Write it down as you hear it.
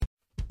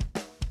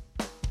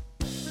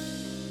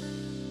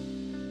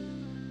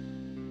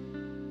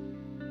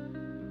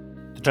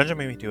Dungeon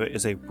Made Me Do It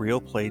is a real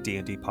play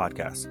D&D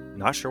podcast.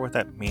 Not sure what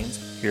that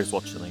means? Here's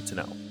what you'll need to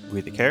know. We,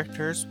 the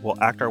characters, will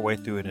act our way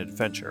through an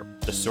adventure.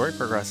 The story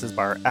progresses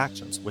by our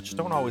actions, which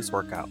don't always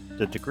work out.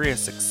 The degree of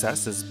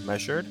success is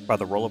measured by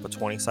the roll of a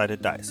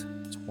 20-sided dice,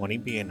 20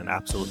 being an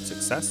absolute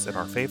success in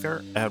our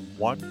favor, and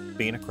 1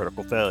 being a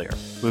critical failure.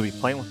 We'll be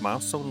playing with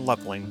milestone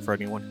leveling for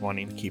anyone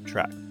wanting to keep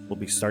track. We'll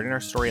be starting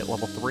our story at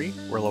level 3,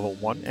 where level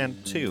 1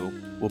 and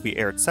 2 will be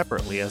aired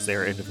separately as they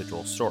are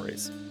individual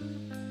stories.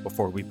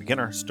 Before we begin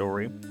our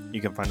story, you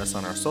can find us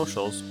on our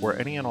socials, where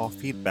any and all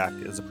feedback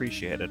is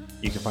appreciated.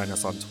 You can find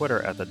us on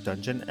Twitter at the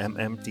Dungeon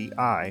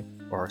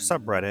MMDI or our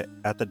subreddit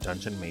at the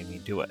Dungeon Made Me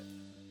Do It.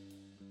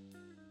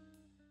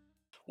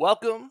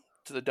 Welcome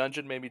to the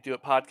Dungeon Made Me Do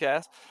It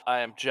podcast. I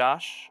am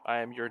Josh. I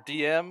am your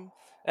DM,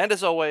 and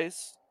as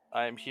always,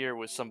 I am here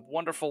with some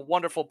wonderful,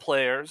 wonderful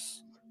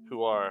players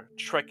who are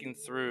trekking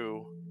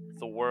through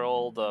the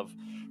world of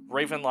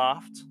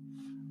Ravenloft.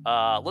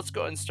 Let's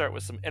go ahead and start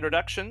with some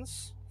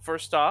introductions.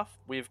 First off,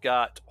 we've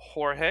got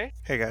Jorge.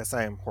 Hey guys,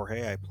 I am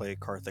Jorge. I play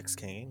Carthix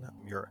Kane.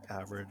 I'm your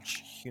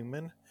average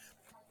human.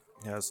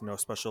 He has no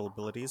special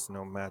abilities,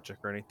 no magic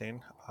or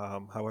anything.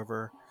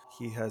 However,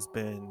 he has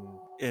been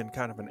in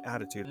kind of an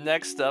attitude.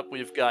 Next up,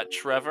 we've got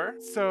Trevor.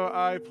 So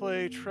I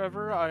play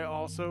Trevor. I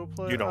also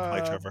play... You don't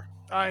play Trevor.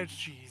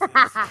 Jesus.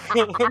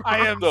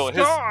 I am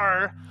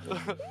Scar.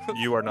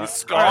 You are not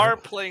Scar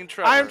playing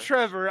Trevor. I'm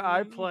Trevor.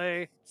 I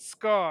play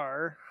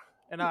Scar.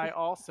 And I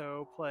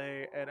also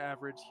play an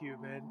average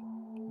human.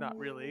 Not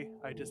really.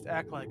 I just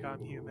act like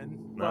I'm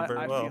human. Not but very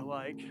I well. feel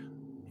like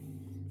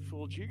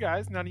fooled you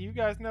guys. None of you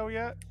guys know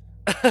yet.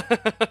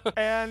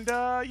 And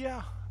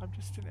yeah, I'm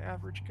just an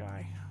average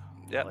guy.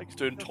 Yeah, Likes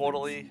doing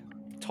different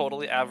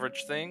totally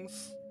average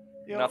things.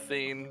 Yep.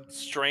 Nothing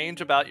strange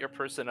about your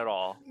person at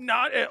all.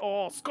 Not at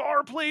all.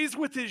 Scar plays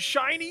with his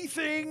shiny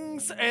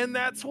things, and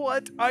that's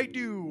what I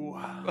do.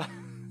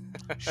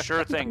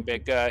 Sure thing,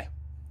 big guy.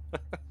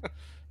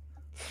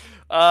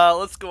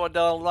 Let's go on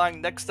down the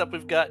line. Next up,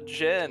 we've got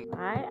Jen.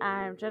 Hi,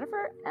 I'm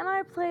Jennifer, and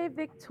I play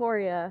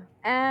Victoria.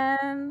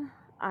 And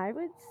I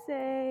would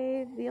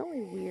say the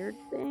only weird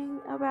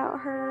thing about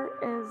her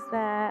is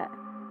that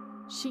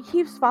she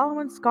keeps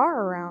following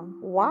Scar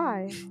around.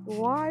 Why?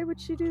 Why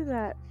would she do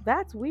that?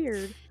 That's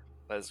weird.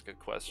 That's a good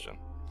question.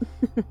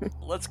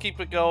 Let's keep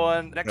it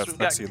going. Next, That's we've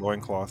got... sexy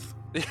loincloth.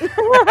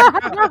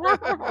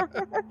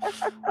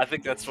 I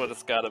think that's what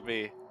it's got to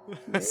be.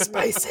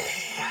 Spicy.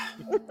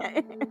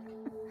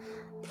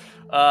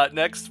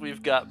 Next,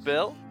 we've got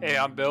Bill. Hey,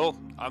 I'm Bill.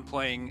 I'm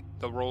playing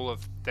the role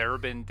of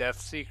Therabin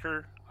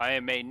Deathseeker. I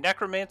am a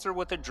necromancer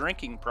with a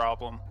drinking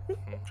problem.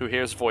 Who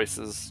hears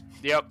voices.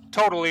 Yep,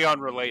 totally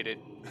unrelated.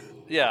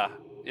 Yeah.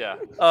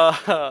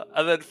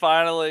 And then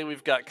finally,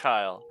 we've got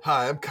Kyle.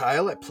 Hi, I'm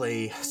Kyle. I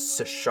play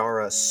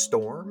Sashara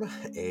Storm,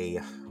 a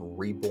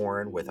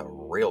reborn with a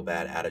real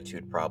bad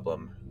attitude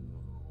problem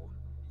who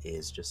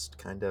is just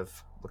kind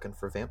of looking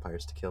for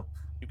vampires to kill.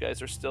 You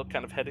guys are still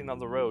kind of heading on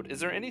the road. Is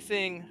there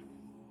anything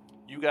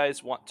you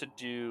guys want to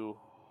do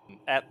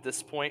at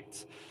this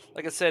point?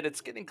 Like I said,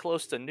 it's getting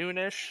close to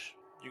noonish.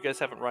 You guys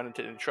haven't run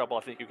into any trouble.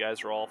 I think you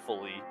guys are all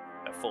fully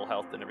at full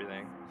health and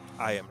everything.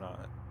 I am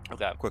not.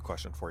 Okay. Quick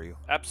question for you.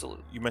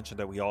 Absolutely. You mentioned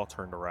that we all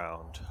turned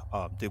around.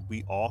 Did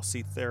we all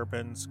see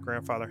Therabin's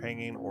grandfather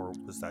hanging, or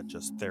was that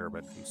just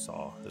Therabin who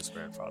saw his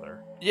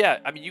grandfather? Yeah,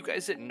 I mean, you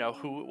guys didn't know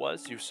who it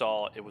was. You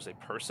saw it was a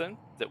person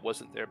that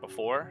wasn't there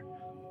before.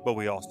 But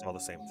we all saw the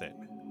same thing.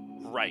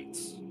 Right.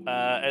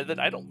 And then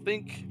I don't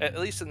think, at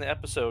least in the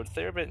episode,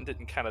 Therabin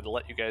didn't kind of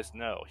let you guys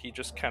know. He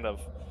just kind of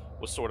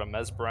was sort of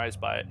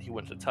mesmerized by it. He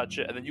went to touch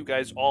it, and then you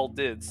guys all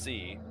did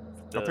see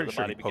I'm pretty the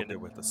sure body he poked begin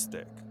it with a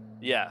stick.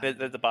 Yeah,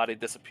 the body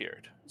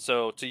disappeared.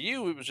 So to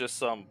you, it was just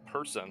some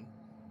person,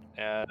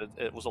 and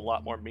it was a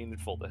lot more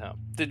meaningful to him.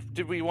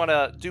 Did we want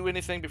to do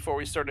anything before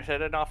we started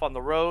heading off on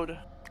the road?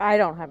 I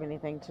don't have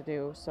anything to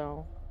do,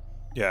 so...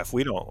 Yeah, if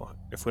we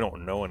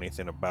don't know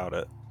anything about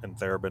it, and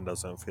Therabin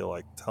doesn't feel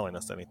like telling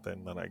us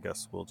anything, then I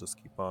guess we'll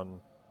just keep on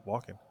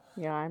walking.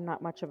 Yeah, I'm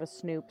not much of a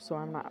snoop, so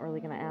I'm not really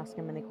going to ask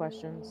him any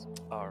questions.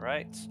 All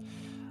right.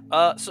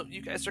 So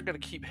you guys are going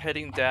to keep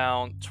heading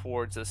down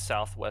towards the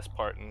southwest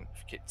part, and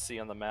if you can see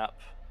on the map,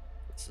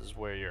 this is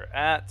where you're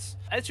at.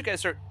 As you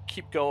guys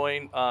keep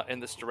going in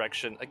this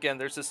direction, again,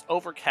 there's this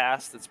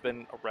overcast that's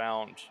been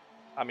around,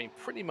 I mean,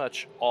 pretty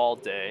much all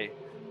day.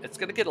 It's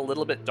going to get a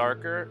little bit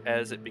darker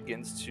as it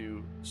begins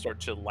to start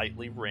to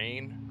lightly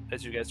rain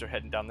as you guys are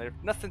heading down there.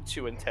 Nothing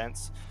too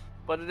intense,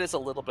 but it is a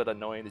little bit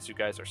annoying as you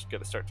guys are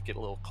going to start to get a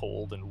little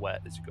cold and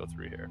wet as you go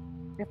through here.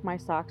 If my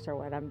socks are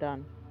wet, I'm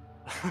done.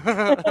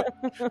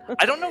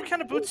 I don't know what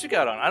kind of boots you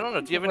got on. I don't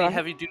know. Do you have any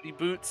heavy-duty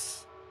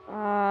boots?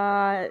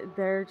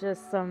 They're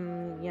just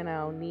some,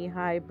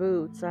 knee-high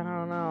boots. I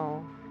don't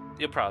know.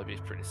 You'll probably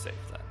be pretty safe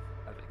then.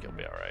 I think you'll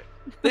be all right.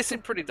 They seem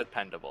pretty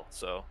dependable,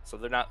 so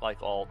they're not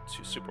like all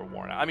too super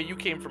worn out. I mean, you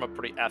came from a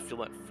pretty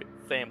affluent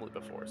family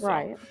before, so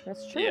right?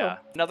 That's true. Yeah,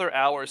 another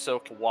hour or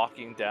so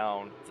walking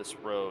down this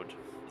road.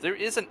 There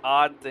is an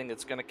odd thing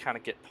that's going to kind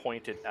of get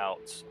pointed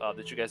out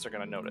that you guys are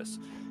going to notice.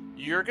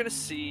 You're going to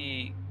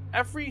see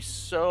every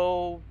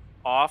so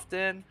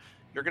often,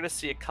 you're going to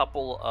see a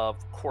couple of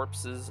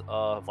corpses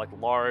of like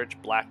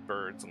large black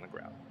birds on the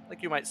ground.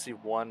 Like you might see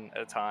one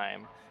at a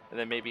time, and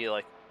then maybe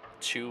like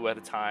two at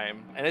a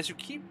time. And as you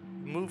keep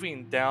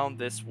moving down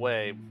this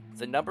way,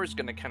 the number is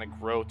going to kind of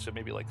grow to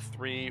maybe like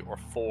 3 or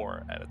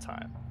 4 at a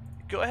time.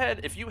 Go ahead,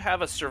 if you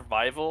have a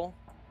survival,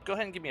 go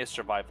ahead and give me a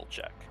survival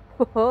check.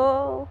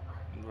 Oh,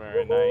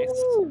 Very nice.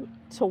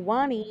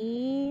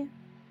 20.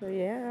 So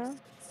yeah.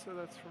 So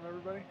that's from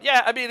everybody.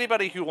 Yeah, I mean,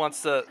 anybody who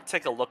wants to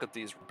take a look at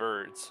these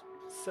birds.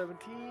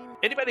 17.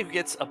 Anybody who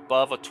gets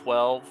above a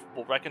 12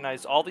 will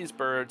recognize all these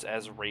birds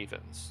as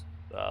ravens.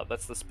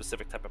 That's the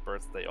specific type of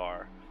birds they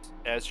are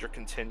as you're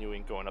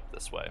continuing going up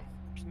this way.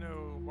 There's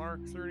no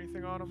marks or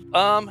anything on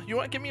them. You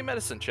want to give me a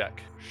medicine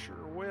check?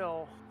 Sure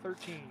will.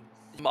 13.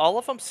 All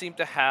of them seem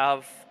to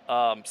have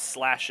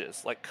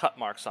slashes, like cut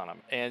marks on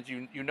them, and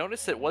you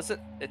notice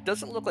it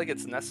doesn't look like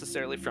it's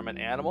necessarily from an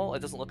animal. It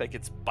doesn't look like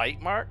it's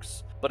bite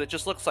marks, but it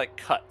just looks like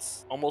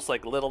cuts, almost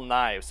like little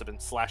knives have been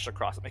slashed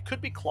across them. It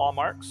could be claw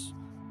marks,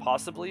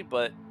 possibly,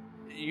 but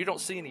you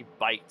don't see any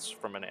bites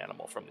from an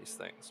animal from these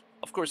things.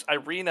 Of course,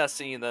 Ireena,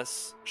 seeing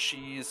this,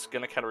 she's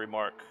gonna kind of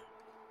remark,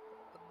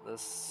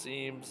 "This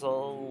seems a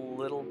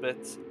little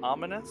bit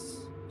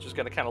ominous." She's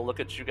gonna kind of look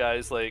at you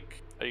guys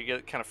like, are you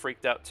getting kind of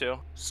freaked out too?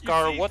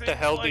 Scar, what the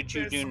hell did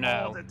you do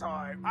now? All the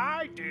time.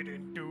 I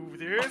didn't do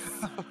this.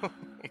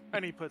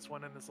 And he puts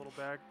one in his little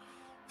bag.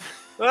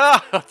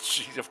 Ah,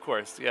 jeez, of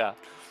course, yeah.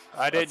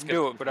 I That's didn't good.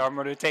 do it, but I'm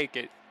gonna take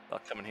it.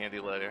 That'll come in handy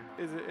later.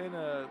 Is it in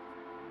a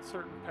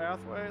certain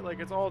pathway? Like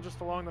it's all just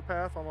along the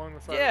path, along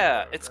the side?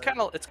 Yeah, of the road, it's right? kind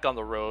of on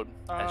the road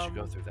as you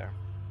go Um, through there.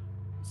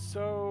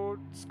 So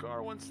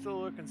Scar wants to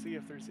look and see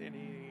if there's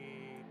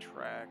any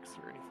tracks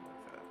or anything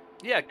like that.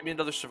 Yeah, give me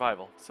another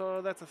survival.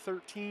 So that's a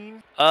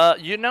 13.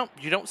 You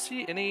don't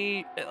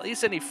see at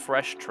least any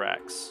fresh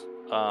tracks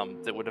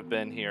that would have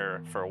been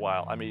here for a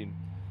while. I mean,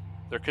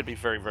 there could be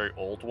very, very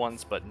old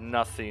ones, but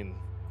nothing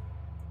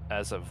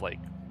as of like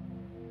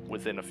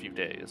within a few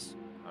days.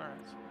 All right,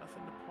 so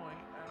nothing to point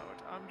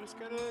out. I'm just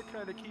gonna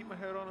kind of keep my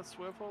head on a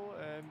swivel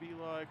and be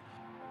like,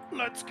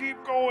 "Let's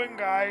keep going,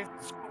 guys.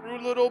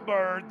 Screw little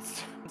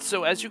birds."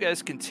 So as you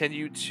guys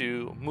continue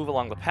to move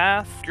along the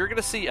path, you're going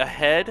to see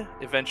ahead,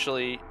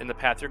 eventually in the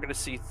path, you're going to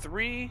see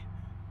 3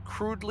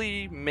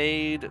 crudely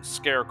made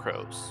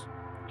scarecrows.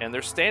 And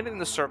they're standing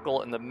in a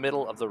circle in the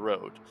middle of the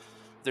road.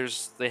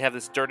 They have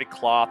this dirty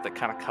cloth that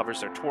kind of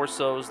covers their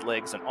torsos,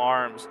 legs, and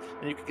arms,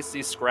 and you can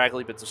see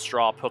scraggly bits of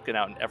straw poking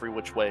out in every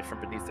which way from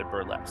beneath their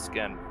burlap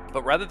skin.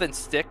 But rather than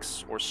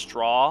sticks or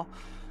straw,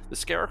 the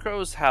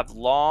scarecrows have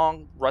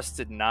long,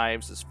 rusted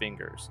knives as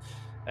fingers.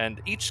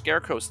 And each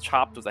scarecrow is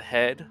chopped with a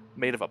head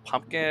made of a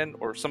pumpkin,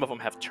 or some of them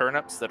have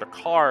turnips that are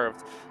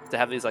carved to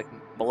have these like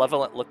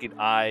malevolent looking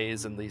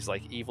eyes and these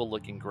like evil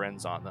looking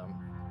grins on them.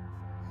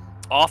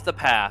 Off the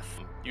path,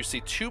 you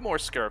see 2 more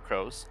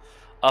scarecrows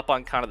up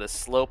on kind of the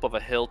slope of a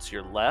hill to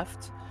your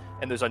left,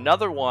 and there's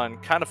another one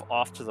kind of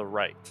off to the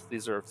right.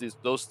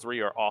 Those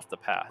 3 are off the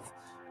path.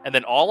 And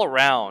then all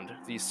around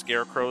these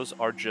scarecrows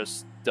are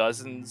just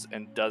dozens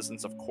and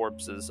dozens of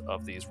corpses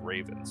of these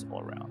ravens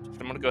all around.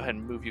 I'm going to go ahead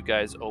and move you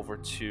guys over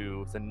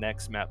to the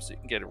next map so you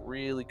can get a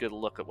really good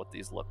look at what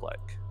these look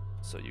like.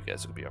 So you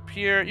guys will be up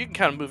here. You can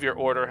kind of move your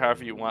order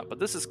however you want, but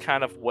this is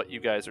kind of what you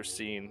guys are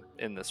seeing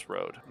in this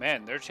road.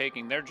 Man, they're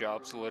taking their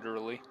jobs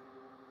literally.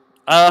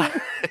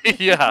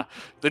 Yeah,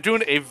 they're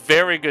doing a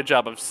very good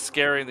job of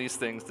scaring these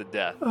things to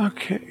death.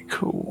 Okay,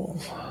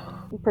 cool.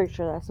 I'm pretty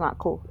sure that's not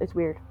cool. It's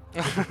weird.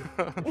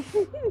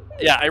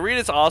 Yeah,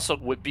 Ireena's also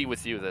would be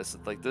with you. This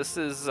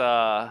is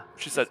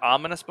she said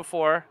ominous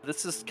before.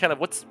 This is kind of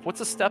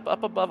what's a step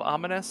up above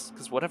ominous,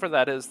 because whatever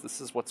that is, this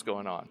is what's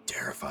going on.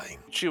 Terrifying.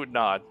 She would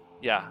nod.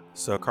 Yeah.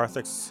 So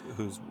Karthik's,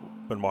 who's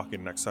been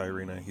walking next to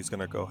Ireena, he's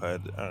going to go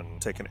ahead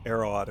and take an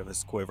arrow out of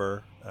his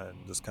quiver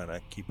and just kind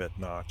of keep it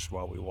notched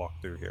while we walk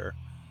through here.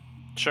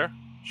 Sure.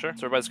 So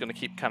everybody's going to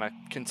keep kind of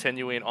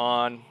continuing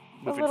on,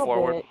 moving a little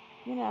forward.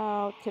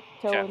 bit,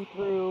 tiptoeing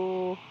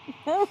through.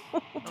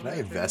 Can I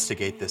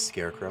investigate this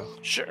scarecrow?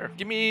 Sure.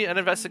 Give me an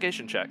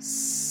investigation check.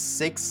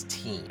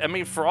 16. I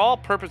mean, for all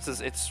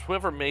purposes, it's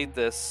whoever made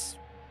these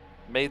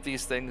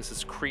things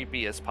as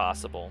creepy as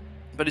possible.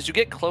 But as you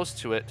get close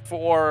to it,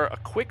 for a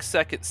quick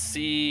second,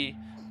 see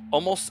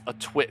almost a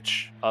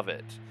twitch of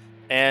it.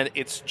 And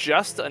it's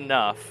just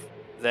enough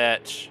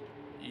that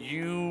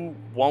you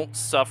won't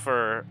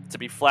suffer to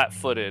be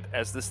flat-footed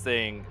as this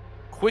thing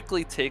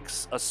quickly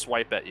takes a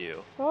swipe at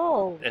you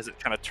Oh, as it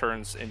kind of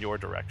turns in your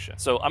direction.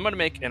 So I'm going to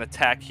make an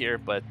attack here,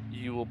 but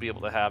you will be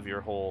able to have your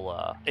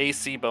whole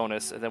AC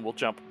bonus, and then we'll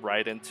jump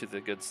right into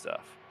the good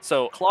stuff.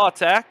 So claw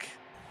attack,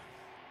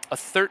 a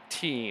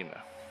 13.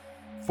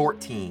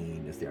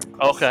 14 is the arm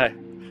class. Okay.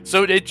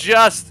 So it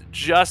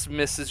just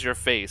misses your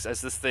face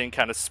as this thing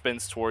kind of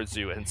spins towards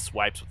you and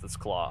swipes with its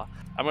claw.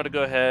 I'm going to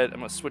go ahead, I'm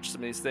going to switch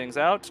some of these things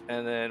out,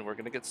 and then we're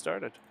going to get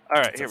started.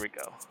 All right, here we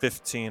go.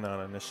 15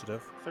 on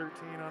initiative. 13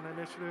 on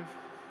initiative.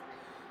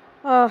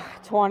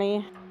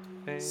 20.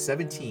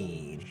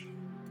 17.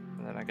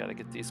 And then I got to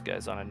get these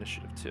guys on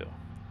initiative too.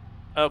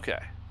 Okay.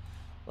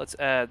 Let's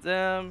add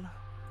them.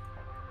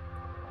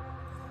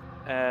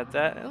 add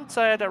that. And let's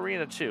add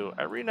Ireena too.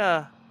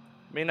 Ireena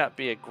may not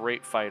be a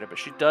great fighter, but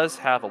she does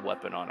have a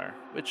weapon on her,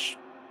 which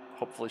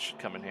hopefully should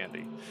come in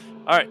handy.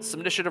 All right, some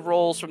initiative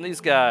rolls from these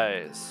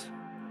guys.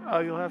 Oh,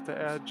 you'll have to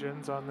add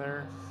Jen's on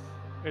there.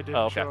 It didn't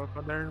Oh, okay. show up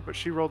on there, but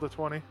she rolled a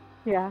 20.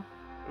 Yeah.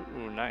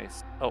 Ooh,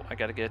 nice. Oh, I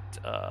gotta get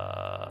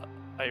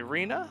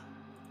Ireena.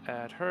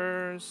 Add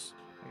hers.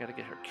 I gotta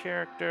get her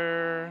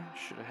character.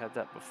 Should have had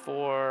that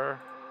before.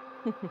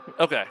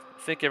 Okay, I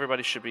think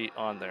everybody should be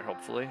on there,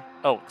 hopefully.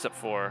 Oh, except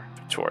for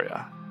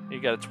Victoria. You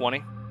got a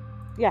 20?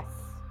 Yes.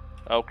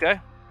 Okay.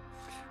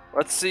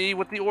 Let's see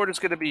what the order's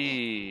going to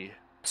be.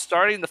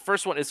 Starting, the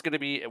first one is going to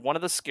be one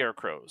of the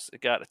scarecrows.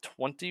 It got a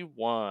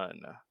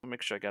 21. Let me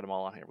make sure I got them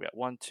all on here. We got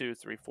 1, 2,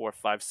 3, 4,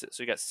 5, 6.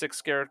 So you got 6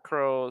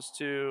 scarecrows.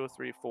 2,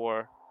 3,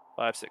 4,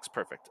 5, 6.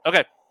 Perfect.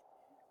 Okay.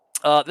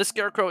 This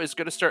scarecrow is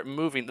going to start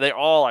moving. They're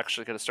all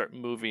actually going to start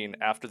moving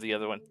after the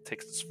other one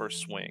takes its first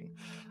swing.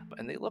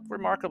 And they look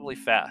remarkably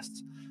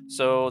fast.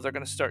 So they're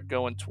going to start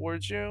going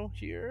towards you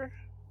here.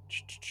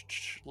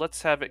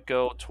 Let's have it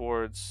go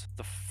towards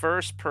the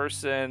first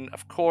person,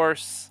 of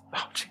course.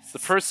 Oh, the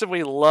person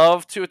we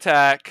love to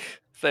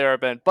attack,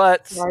 Therabin.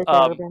 But Sorry,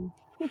 Thorben.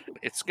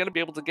 it's going to be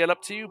able to get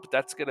up to you, but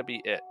that's going to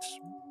be it.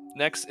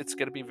 Next, it's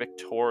going to be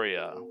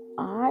Victoria.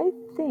 I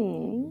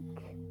think.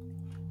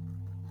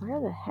 Where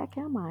the heck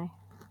am I?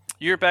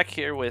 You're back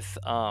here with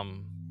Here,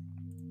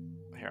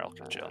 I'll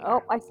get you on Oh,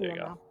 there. I see There him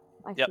you go. now.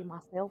 I Yep. see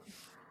myself.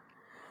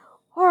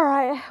 All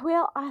right.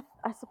 Well, I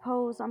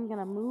suppose I'm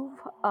gonna move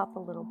up a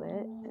little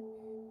bit,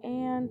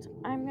 and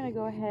I'm gonna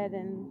go ahead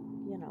and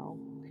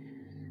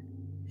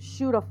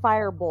shoot a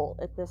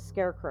firebolt at this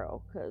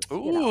scarecrow because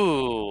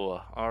Ooh,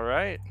 all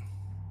right.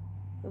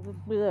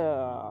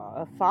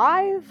 a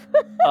 5.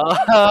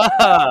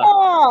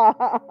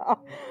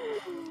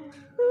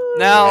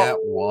 Now,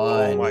 That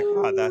one. Oh my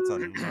god, that's a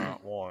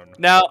not one.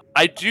 Now,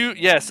 I do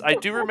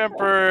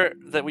remember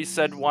that we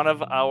said one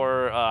of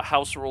our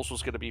house rules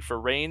was going to be for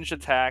ranged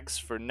attacks,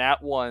 for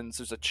nat ones,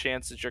 there's a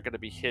chance that you're going to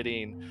be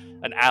hitting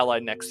an ally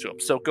next to him.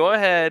 So go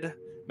ahead,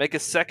 make a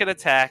second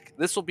attack.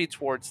 This will be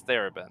towards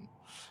Therabin.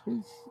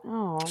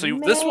 Oh, So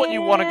this one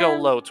you want to go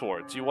man. low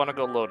towards. You want to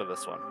go low to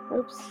this one.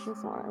 Oops,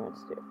 that's not what I meant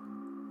to do.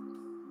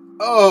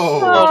 Oh!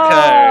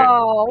 Okay.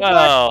 Oh,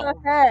 Oh. what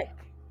the heck?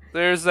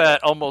 There's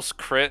that almost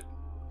crit.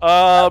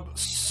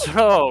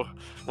 So,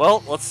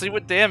 well, let's see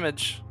what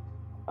damage.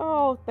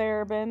 Oh,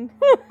 Therabin.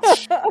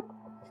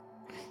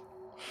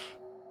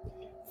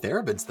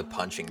 Therabin's the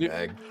punching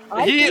bag.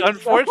 He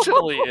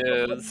unfortunately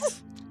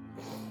is.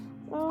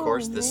 Of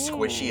course, the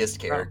squishiest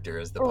character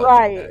is the punching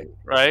Right. bag.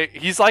 Right?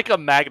 He's like a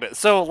magnet.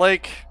 So,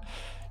 like,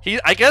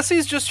 I guess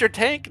he's just your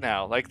tank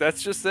now. Like,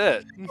 that's just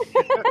it.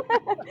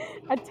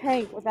 A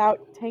tank without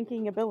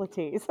tanking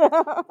abilities.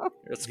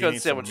 Let's You go and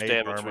need see how some much maid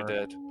damage we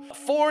armor. did.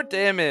 4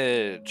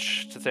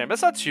 damage to Theron.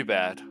 That's not too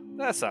bad.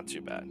 That's not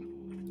too bad.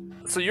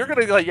 So you're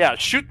gonna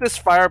shoot this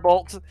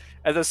firebolt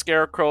at the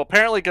scarecrow.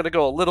 Apparently gonna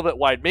go a little bit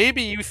wide.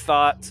 Maybe you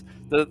thought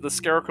the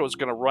scarecrow is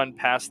gonna run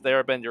past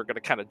Therabin. You're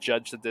gonna kind of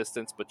judge the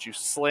distance, but you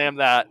slam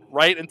that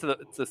right into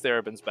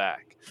Therabin's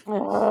back.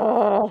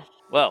 Ugh.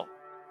 Well,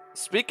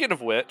 speaking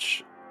of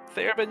which,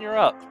 Therabin, you're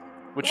up.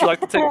 Would you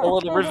like to take a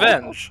little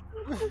revenge?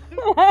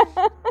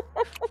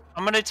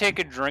 I'm gonna take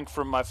a drink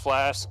from my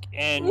flask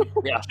and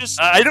Yeah.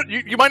 just I don't.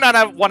 You might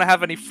not want to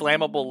have any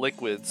flammable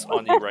liquids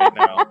on you right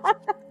now.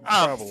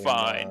 I'm Probably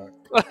fine.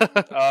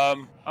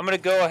 not. I'm gonna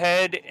go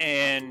ahead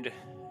and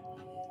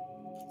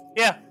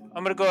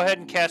I'm gonna go ahead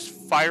and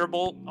cast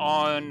Firebolt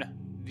on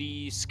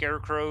the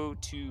scarecrow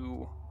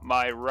to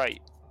my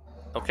right.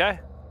 Okay.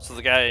 So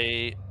the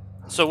guy.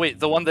 So wait,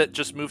 the one that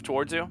just moved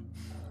towards you?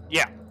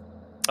 Yeah.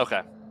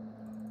 Okay.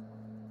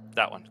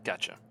 That one.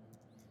 Gotcha.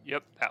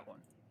 Yep, that one.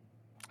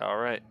 All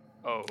right.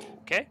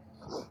 Okay.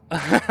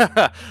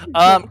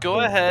 Go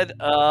ahead.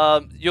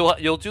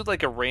 You'll do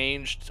like a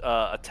ranged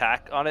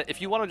attack on it.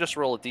 If you want to just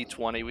roll a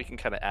d20, we can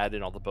kind of add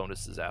in all the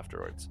bonuses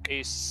afterwards.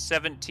 A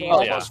 17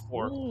 Oh, yeah. plus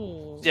 4.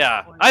 Mm.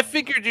 Yeah, I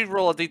figured you'd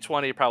roll a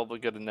d20. Probably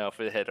good to know if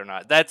it hit or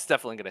not. That's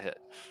definitely gonna hit.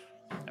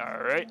 All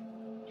right.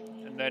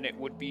 And then it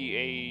would be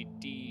a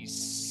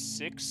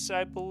D6,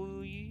 I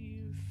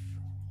believe.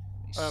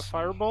 Let me see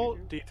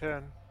Firebolt, here.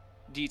 D10.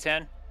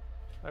 D10.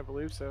 I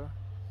believe so.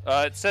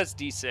 It says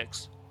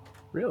D6.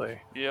 Really?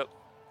 Yep.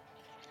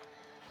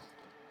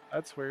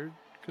 That's weird.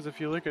 Because if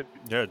you look at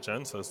Yeah,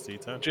 Jen says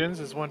D10. Jin's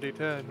is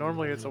 1d10.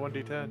 Normally it's a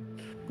 1d10.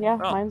 Yeah,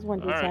 Oh, mine's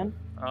 1d10.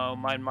 Oh,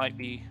 mine might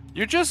be.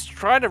 You're just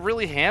trying to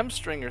really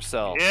hamstring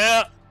yourself.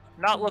 Yeah.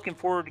 Not looking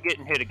forward to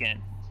getting hit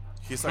again.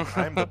 He's like,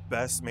 I'm the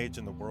best mage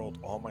in the world.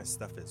 All my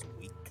stuff is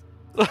weak.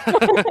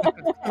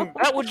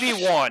 That would be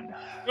 1.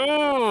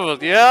 Ooh,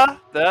 yeah.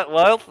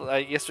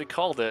 I guess we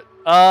called it.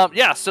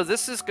 Yeah. So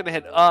this is gonna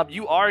hit.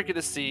 You are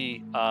gonna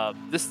see.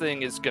 This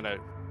thing is gonna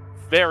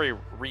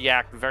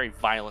react very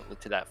violently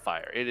to that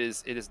fire. It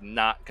is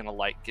not gonna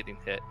like getting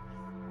hit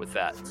with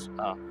that.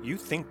 You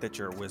think that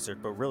you're a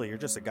wizard, but really you're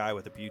just a guy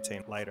with a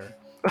butane lighter.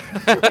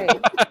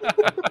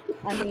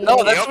 I mean,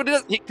 No, that's what it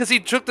is. Because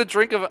he took the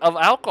drink of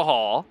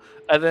alcohol,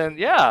 and then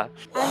yeah.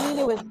 I mean,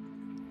 it was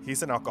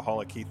He's an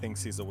alcoholic. He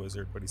thinks he's a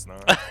wizard, but he's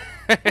not.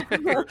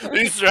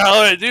 These are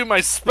how I do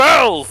my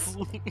spells.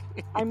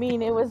 I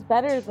mean, it was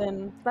better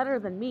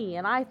than me,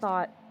 and I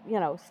thought,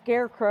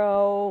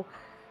 scarecrow,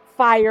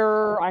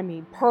 fire. I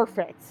mean,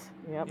 perfect.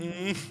 Yep,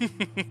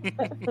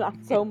 not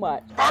so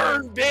much.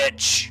 Burn,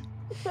 bitch!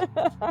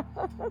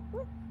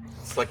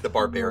 It's like the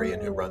barbarian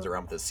who runs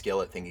around with a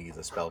skillet thinking he's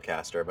a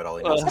spellcaster, but all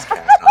he knows is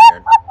cast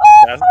iron.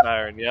 Cast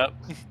iron. Yep.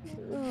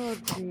 Oh,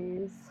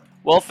 jeez.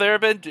 Well,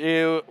 Therabin, do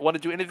you want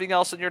to do anything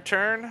else in your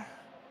turn?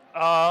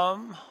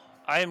 I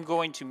am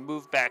going to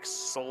move back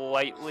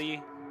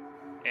slightly,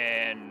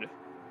 and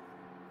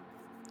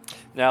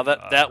Now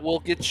that will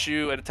get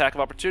you an attack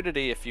of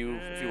opportunity if you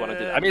want to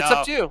do that. I mean, it's no,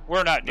 up to you.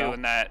 We're not No.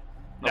 doing that.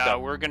 No, Okay.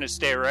 we're gonna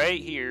stay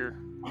right here.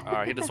 All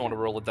right, he doesn't want to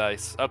roll the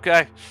dice.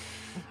 Okay.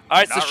 All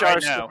right, Not Sashara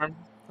right now. Storm.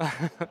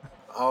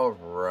 All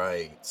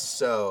right.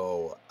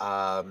 So,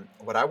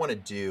 what I want to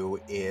do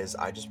is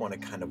I just want to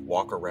kind of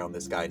walk around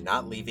this guy,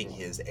 not leaving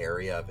his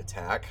area of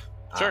attack.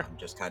 Sure.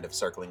 Just kind of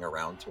circling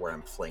around to where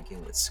I'm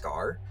flanking with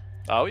Scar.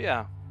 Oh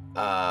yeah.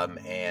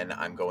 And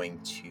I'm going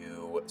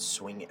to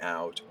swing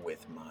out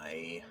with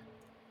my.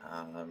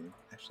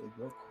 Actually,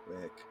 real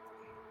quick.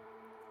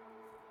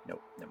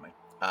 Nope, never mind.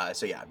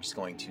 So yeah, I'm just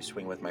going to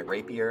swing with my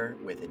rapier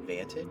with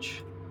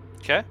advantage.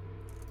 Okay.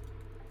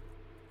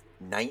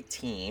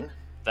 19.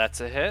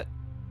 That's a hit.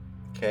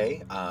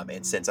 Okay,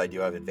 and since I do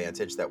have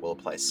advantage, that will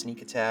apply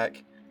sneak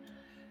attack.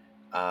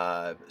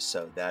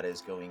 So that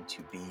is going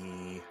to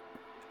be...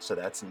 So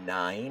that's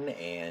 9,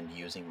 and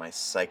using my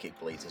Psychic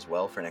Blades as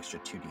well for an extra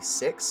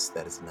 2d6,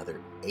 that is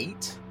another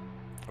 8.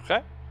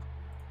 Okay.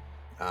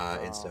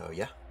 And so,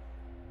 yeah.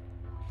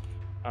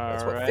 All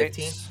That's what, right.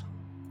 15?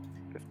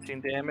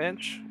 15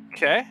 damage.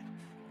 Okay.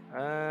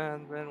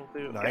 And then we'll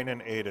do 9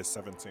 and 8 is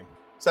 17.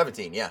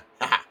 17, yeah.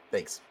 Haha,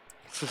 thanks.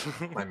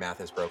 My math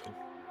is broken.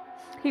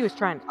 He was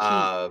trying to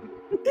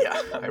cheat.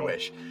 Yeah, I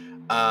wish.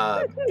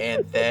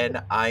 And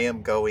then I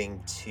am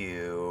going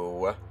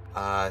to...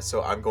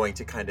 so I'm going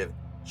to kind of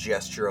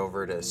gesture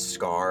over to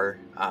Scar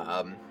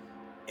and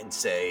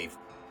say,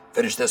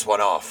 finish this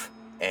one off,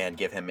 and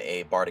give him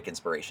a Bardic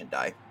Inspiration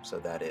die. So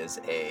that is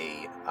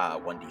a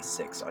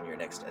 1d6 on your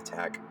next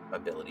attack,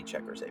 ability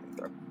check, or saving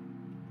throw.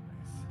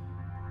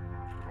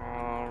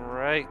 All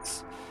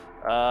right.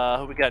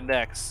 Who we got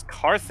next?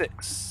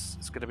 Karthix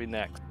is going to be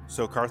next.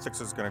 So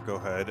Karthix is going to go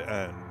ahead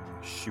and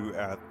shoot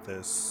at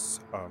this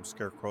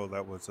scarecrow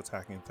that was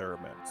attacking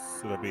Theremin.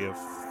 So that'll be a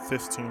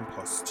 15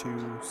 plus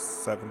 2,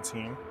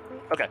 17.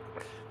 Okay.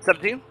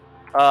 17.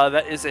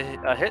 That is a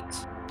hit.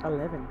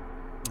 11.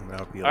 And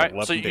that'll be All right.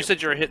 11 So you damage.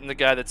 said you're hitting the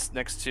guy that's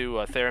next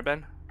to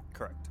Therabin?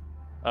 Correct.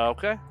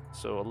 Okay.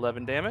 So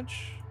 11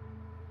 damage.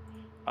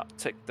 I'll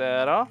take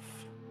that off.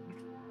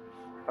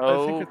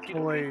 I think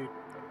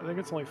Okay.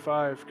 it's only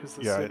 5 because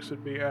the Yeah, 6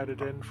 would be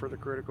added in for the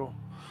critical.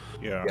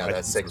 Yeah, Yeah, I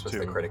that think 6 so was too.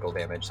 the critical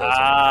damage, so it's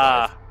only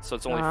 5. So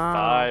it's only Ah.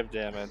 5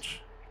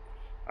 damage.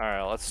 All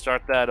right, let's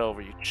start that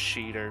over, you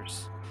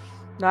cheaters.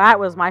 No, that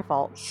was my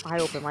fault. I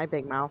opened my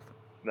big mouth.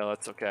 No,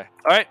 that's okay.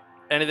 All right,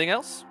 anything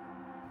else?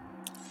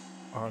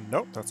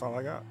 Nope, that's all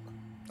I got.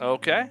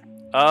 Okay.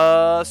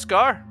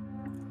 Scar.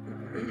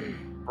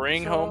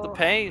 Bring home the So-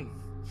 pain.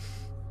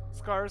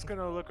 Scar's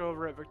gonna look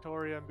over at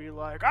Victoria and be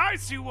like, I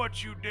see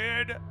what you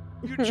did!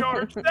 You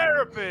charged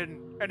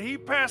Therapin, and he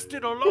passed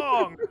it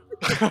along!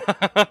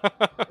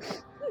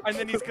 And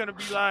then he's gonna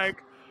be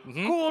like,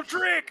 Mhm. cool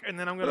trick! And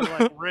then I'm gonna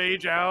like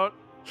rage out,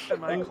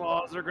 and my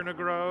claws are gonna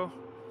grow.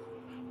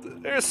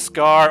 There's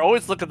Scar.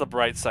 Always look at the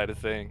bright side of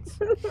things.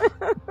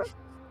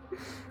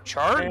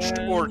 Charged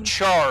or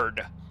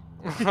charred?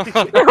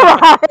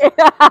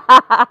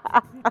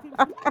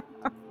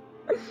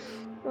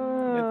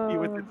 Right. And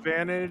with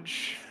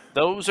advantage.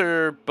 Those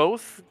are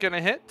both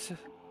gonna hit.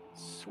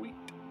 Sweet.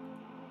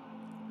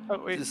 Oh,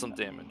 wait. Do some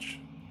damage.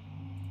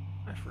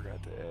 I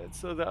forgot to add.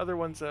 So the other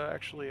one's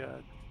actually,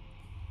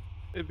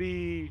 it'd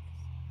be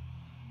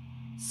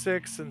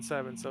 6 and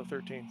 7, so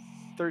 13.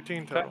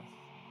 13 total. Okay.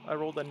 I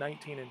rolled a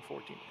 19 and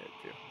 14 hit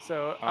too.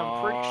 So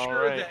I'm pretty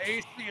sure Alright. the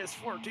AC is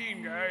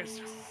 14,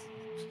 guys.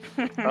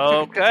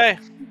 Okay.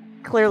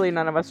 Clearly,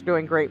 none of us are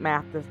doing great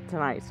math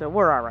tonight, so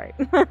we're all right.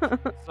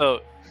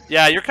 So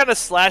yeah, you're kind of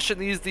slashing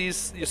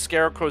these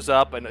scarecrows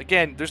up, and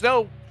again, there's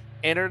no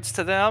innards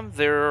to them.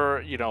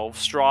 They're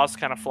straws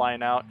kind of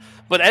flying out.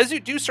 But as you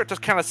do start to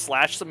kind of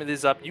slash some of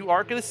these up, you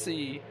are going to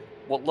see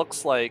what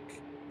looks like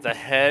the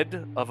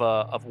head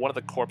of one of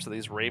the corpses of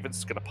these ravens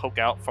is going to poke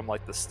out from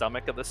like the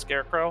stomach of the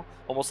scarecrow,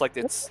 almost like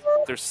there's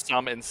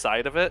some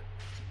inside of it.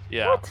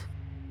 Yeah.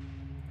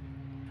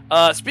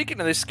 What?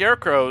 Speaking of these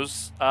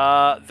scarecrows,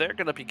 they're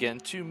going to begin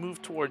to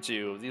move towards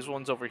you. These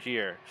ones over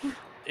here.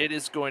 It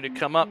is going to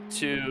come up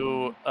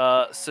to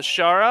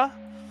Sashara,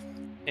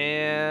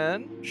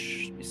 and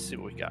let me see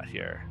what we got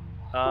here.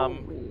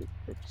 Holy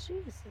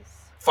Jesus.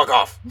 Fuck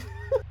off!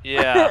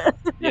 Yeah.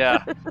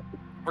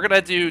 We're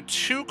gonna do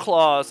 2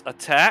 claws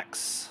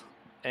attacks,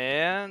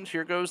 and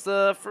here goes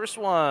the first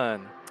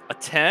one: a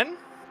 10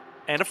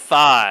 and a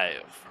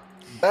 5.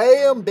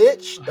 Bam,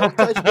 bitch! Don't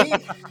touch me.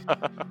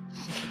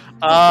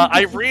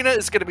 Ireena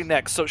is going to be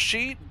next. So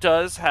she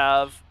does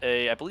have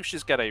I believe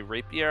she's got a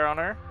rapier on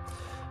her.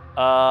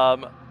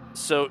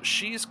 So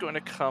she's going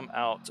to come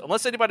out.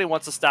 Unless anybody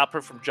wants to stop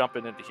her from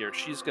jumping into here,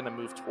 she's going to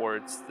move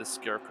towards the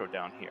scarecrow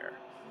down here.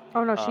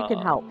 Oh no, she can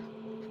help.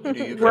 You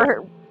do you,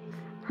 We're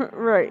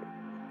right.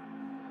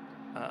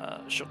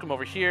 She'll come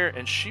over here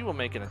and she will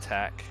make an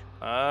attack.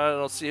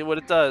 Let's see what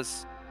it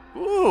does.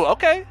 Ooh,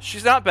 okay.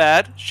 She's not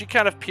bad. She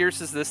kind of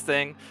pierces this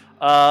thing.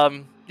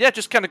 Yeah,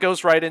 just kind of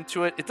goes right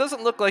into it. It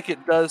doesn't look like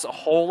it does a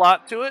whole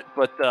lot to it,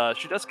 but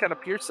she does kind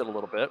of pierce it a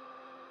little bit.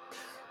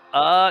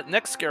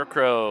 Next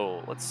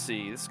scarecrow. Let's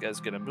see. This guy's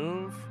gonna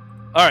move.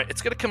 All right,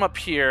 it's gonna come up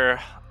here,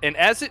 and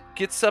as it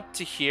gets up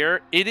to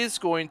here, it is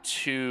going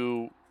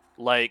to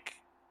like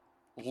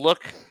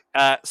look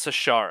at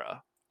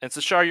Sashara. And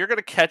Sashara, you're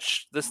gonna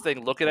catch this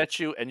thing looking at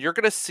you, and you're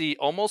gonna see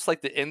almost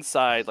like the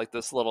inside, like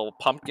this little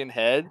pumpkin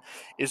head,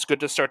 is going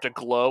to start to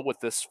glow with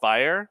this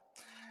fire.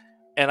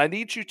 And I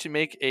need you to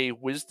make a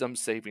wisdom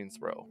saving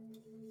throw.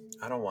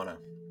 I don't want to.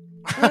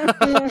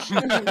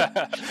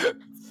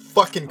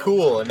 Fucking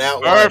cool, and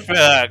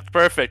that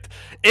Perfect.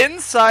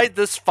 Inside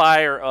this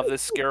fire of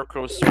this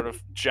scarecrow's sort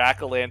of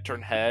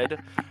jack-o'-lantern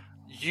head,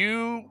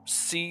 you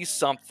see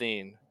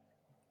something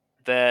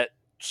that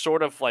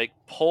sort of like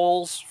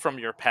pulls from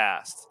your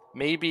past.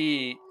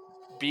 Maybe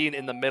being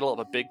in the middle of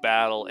a big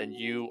battle and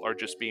you are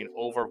just being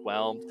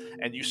overwhelmed,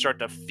 and you start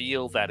to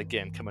feel that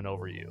again coming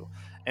over you.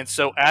 And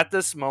so at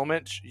this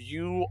moment,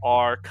 you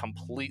are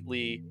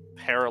completely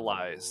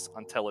paralyzed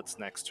until its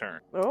next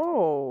turn.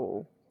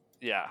 Oh.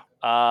 Yeah.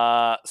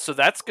 So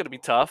that's gonna be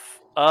tough.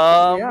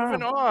 Yeah,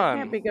 Moving on.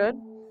 Can't be good.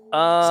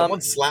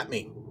 Someone slap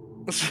me.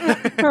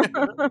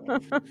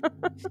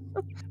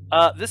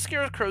 This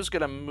scarecrow's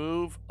gonna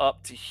move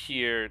up to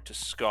here to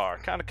Scar,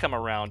 kind of come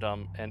around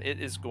him, and it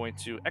is going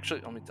to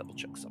actually. Let me double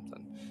check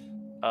something.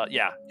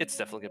 Yeah, it's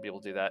definitely gonna be able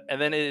to do that, and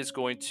then it is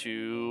going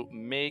to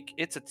make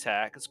its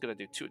attack. It's gonna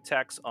do 2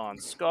 attacks on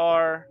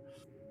Scar.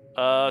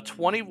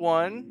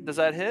 21. Does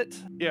that hit?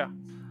 Yeah.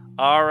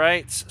 All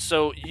right.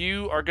 So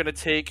you are gonna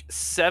take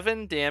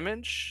 7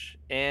 damage,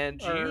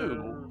 and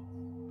you.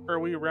 Are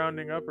we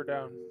rounding up or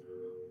down?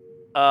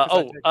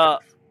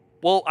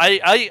 Well,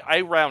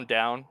 I round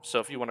down, so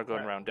if you want to go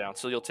and round down,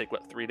 so you'll take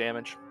what, 3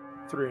 damage?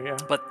 3, yeah.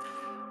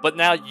 But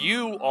now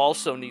you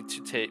also need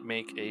to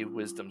make a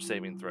wisdom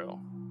saving throw.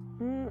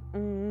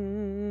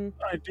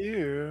 I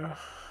do.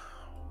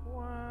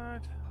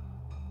 What?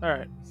 All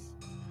right.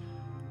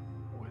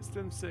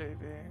 Wisdom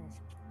saving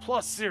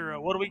 +0.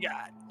 What do we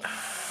got?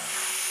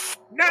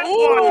 Nat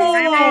 1,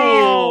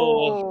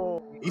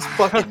 baby! These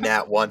fucking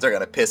nat ones are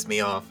gonna piss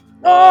me off.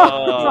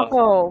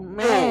 Oh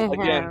man.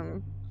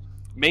 Again.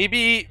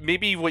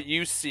 Maybe what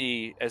you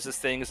see as this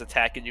thing is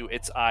attacking you,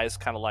 its eyes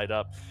kind of light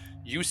up.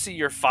 You see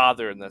your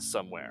father in this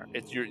somewhere.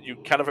 You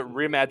kind of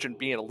reimagine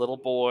being a little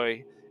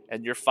boy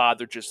and your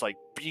father just like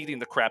beating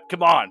the crap.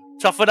 Come on,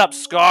 toughen up,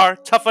 Scar.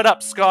 Toughen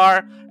up,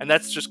 Scar. And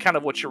that's just kind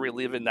of what you're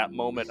reliving, that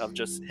moment of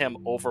just him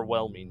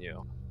overwhelming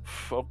you.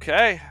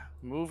 Okay,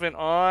 moving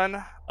on.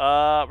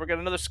 We got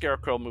another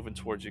scarecrow moving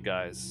towards you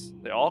guys.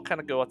 They all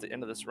kind of go at the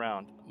end of this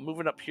round.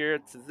 Moving up here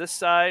to this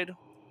side.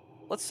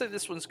 Let's say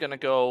this one's going to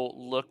go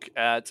look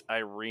at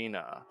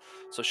Ireena.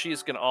 So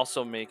she's going to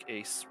also make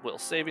a will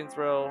saving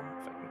throw.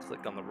 If I can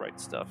click on the right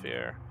stuff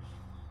here.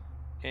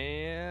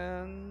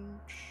 And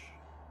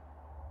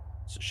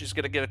so she's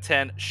going to get a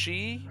 10.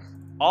 You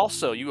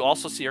also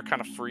see her kind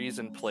of freeze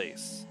in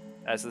place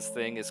as this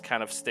thing is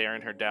kind of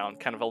staring her down,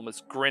 kind of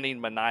almost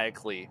grinning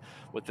maniacally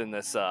within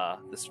this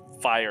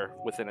fire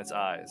within its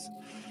eyes.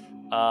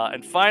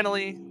 And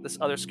finally, this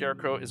other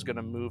scarecrow is going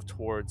to move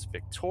towards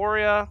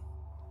Victoria.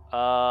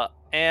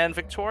 And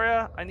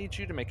Victoria, I need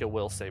you to make a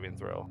will saving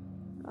throw.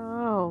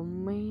 Oh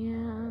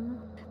man.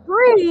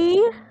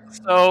 3.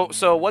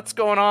 So what's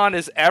going on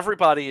is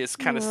everybody is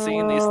kind of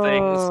seeing these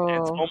things.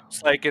 It's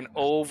almost like an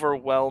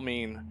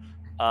overwhelming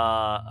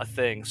a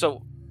thing.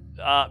 So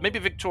maybe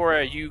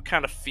Victoria, you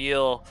kind of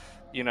feel,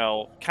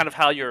 kind of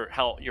how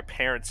your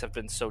parents have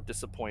been so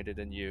disappointed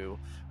in you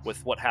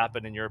with what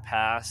happened in your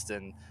past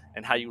and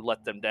how you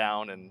let them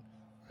down, and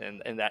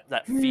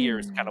that fear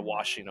is kind of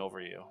washing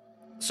over you.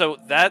 So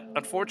that,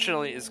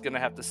 unfortunately, is going to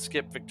have to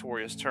skip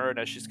Victoria's turn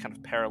as she's kind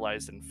of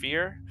paralyzed in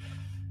fear.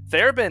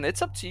 Therbin,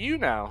 it's up to you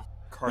now.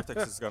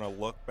 Karthix is going to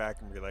look back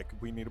and be like,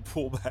 we need to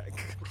pull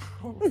back.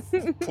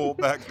 Pull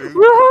back, dude.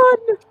 Run!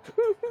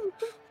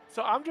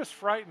 So I'm just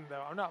frightened,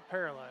 though. I'm not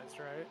paralyzed,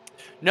 right?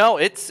 No,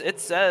 it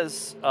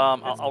says,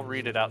 I'll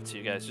read it out to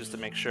you guys just to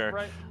make sure.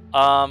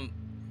 Right.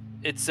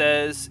 It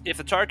says, if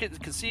the target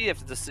can see,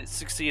 if to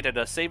succeed at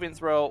a saving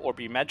throw or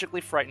be magically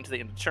frightened to the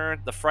end of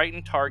turn, the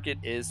frightened target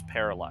is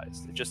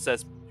paralyzed. It just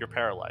says you're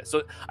paralyzed.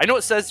 So I know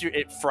it says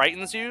it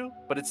frightens you,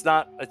 but it's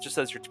not. It just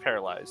says you're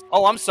paralyzed.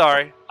 Oh, I'm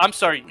sorry.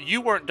 You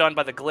weren't done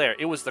by the glare.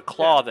 It was the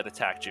claw that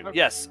attacked you. Okay.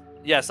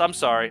 Yes, I'm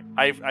sorry.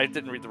 I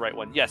didn't read the right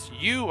one. Yes,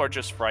 you are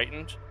just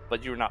frightened.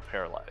 but you're not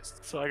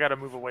paralyzed. So I gotta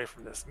move away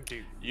from this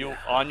dude. You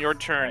on your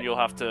turn, you'll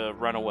have to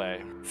run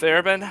away.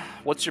 Therbin,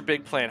 what's your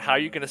big plan? How are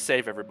you going to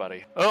save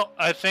everybody? Well,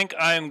 I think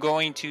I'm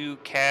going to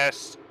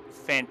cast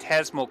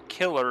Phantasmal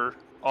Killer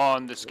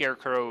on the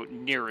scarecrow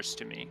nearest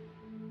to me,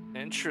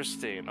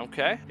 Interesting.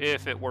 Okay.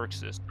 if it works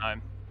this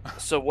time.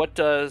 So what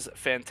does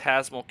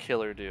Phantasmal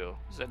Killer do?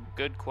 It's a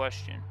good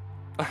question.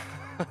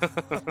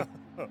 It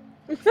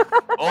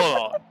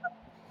Hold on.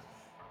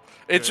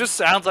 just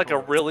sounds like a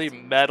really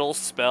metal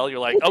spell. You're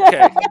like,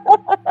 okay,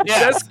 it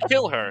Yeah, says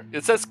kill her.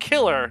 It says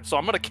kill her, so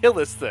I'm going to kill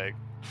this thing.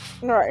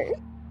 Right.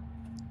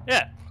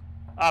 yeah.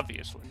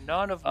 Obviously,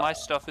 none of my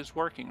stuff is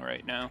working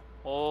right now.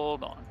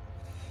 Hold on.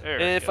 There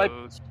it If I-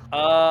 goes.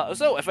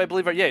 So if I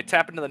believe it, yeah,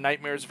 tap into the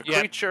nightmares of a Yep,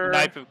 creature.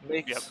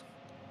 yep.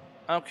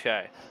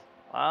 Okay.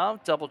 I'll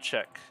double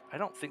check. I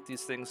don't think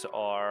these things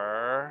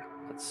are.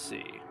 Let's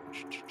see.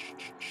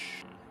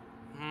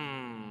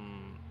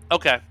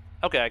 Okay.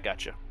 Okay, I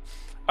got you.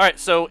 All right,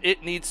 so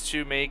it needs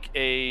to make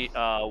a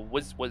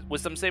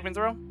wisdom saving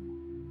throw.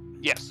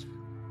 Yes.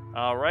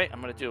 All right,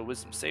 I'm gonna do a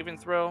wisdom saving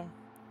throw.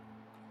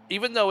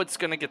 Even though it's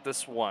gonna get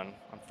this one,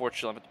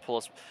 unfortunately, I'm gonna pull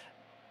this.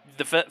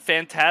 The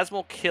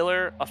phantasmal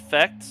killer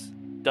effect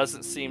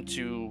doesn't seem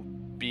to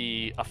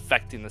be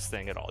affecting this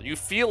thing at all. You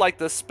feel like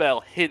this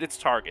spell hit its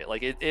target,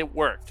 like it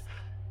worked,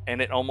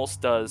 and it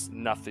almost does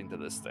nothing to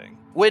this thing,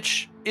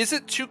 which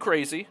isn't too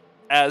crazy.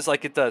 As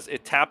like it does,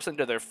 it taps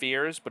into their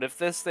fears. But if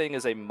this thing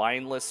is a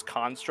mindless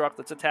construct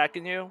that's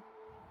attacking you,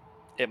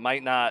 it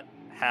might not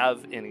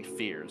have any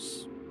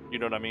fears. You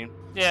know what I mean?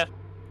 Yeah.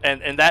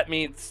 And that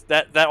means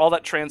that all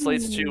that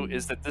translates to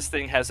is that this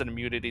thing has an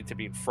immunity to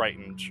being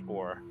frightened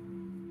or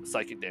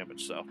psychic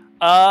damage. So,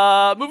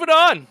 moving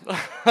on.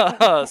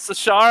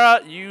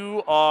 Sashara,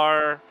 you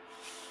are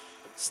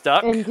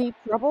stuck. In deep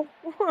trouble.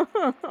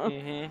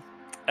 Mm-hmm.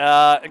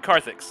 And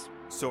Karthix.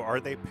 So are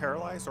they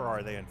paralyzed or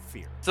are they in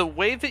fear? The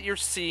way that you're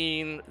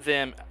seeing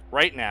them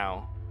right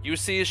now, you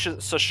see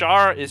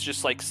Sashar is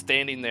just like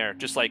standing there,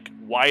 just like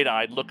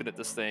wide-eyed looking at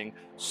this thing.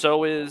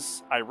 So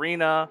is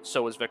Ireena,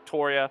 so is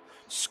Victoria.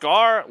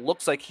 Scar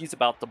looks like he's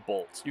about to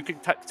bolt. You can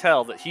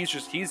tell that he's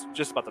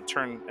just about to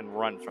turn and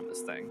run from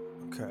this thing.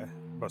 Okay.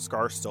 But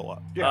Scar's still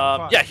up.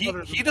 Yeah,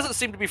 he doesn't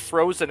seem to be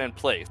frozen in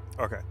place.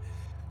 Okay.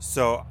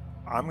 So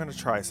I'm going to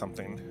try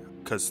something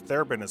because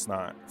Therbin is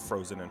not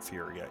frozen in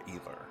fear yet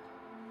either.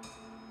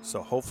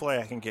 So hopefully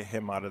I can get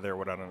him out of there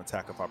without an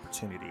attack of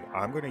opportunity.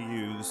 I'm going to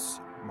use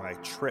my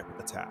trip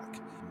attack.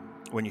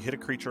 When you hit a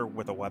creature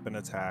with a weapon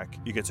attack,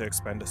 you get to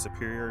expend a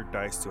superior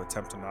dice to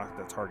attempt to knock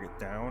the target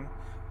down,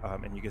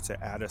 and you get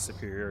to add a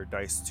superior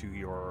dice to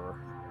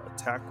your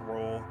attack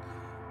roll.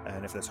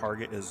 And if the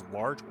target is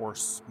large or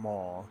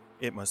small,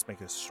 it must make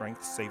a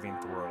strength saving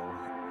throw.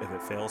 If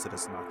it fails, it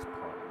is knocked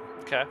prone.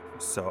 Okay.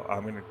 So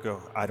I'm going to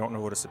go. I don't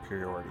know what a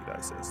superiority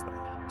dice is,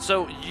 though.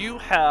 So you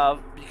have,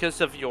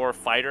 because of your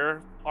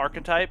fighter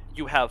archetype,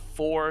 you have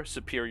 4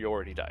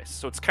 superiority dice.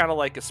 So it's kind of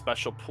like a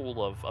special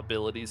pool of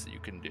abilities that you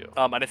can do.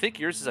 And I think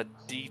yours is a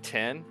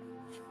D10,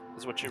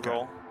 is what you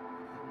roll.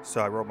 So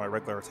I roll my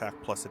regular attack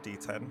plus a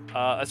D10.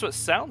 That's what it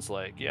sounds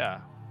like, yeah.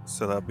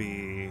 So that'll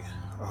be,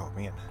 oh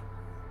man,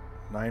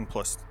 9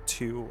 plus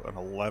 2, an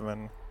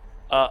 11.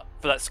 For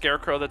that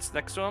scarecrow that's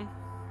next to him,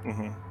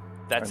 Mm-hmm.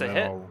 that's a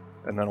hit.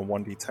 And then a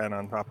 1d10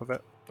 on top of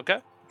it. Okay.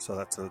 So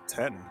that's a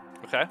 10.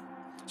 Okay.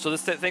 So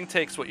this thing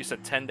takes, what you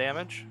said, 10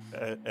 damage?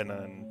 And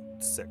then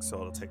 6, so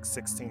it'll take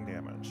 16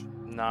 damage.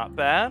 Not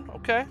bad.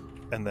 Okay.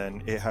 And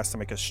then it has to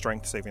make a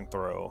strength saving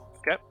throw.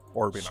 Okay.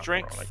 Or be knocked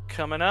Strength prone.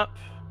 coming up.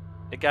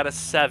 It got a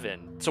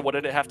 7. So what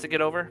did it have to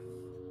get over?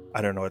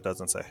 I don't know, it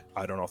doesn't say.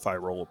 I don't know if I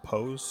roll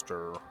opposed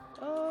or...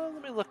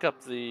 Let me look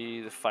up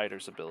the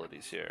fighter's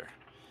abilities here.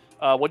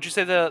 What'd you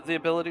say the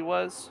ability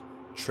was?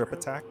 Trip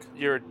attack?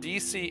 Your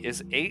DC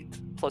is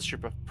 8 plus your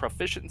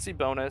proficiency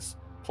bonus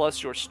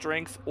plus your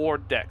strength or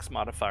dex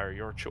modifier,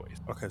 your choice.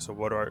 Okay, so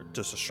what are...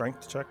 Just a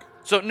strength check?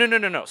 So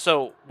no.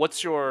 So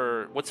what's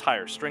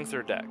higher, strength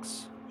or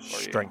dex? for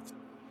you? Strength.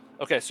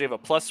 Okay, so you have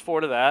a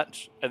 +4 to that,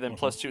 and then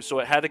 +2. So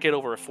it had to get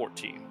over a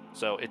 14.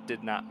 So it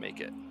did not make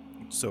it.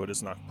 So it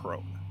is not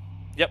prone.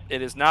 Yep,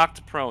 it is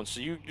knocked prone. So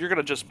you're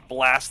gonna just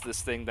blast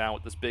this thing down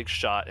with this big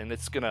shot, and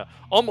it's gonna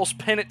almost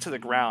pin it to the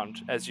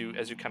ground as you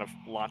kind of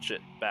launch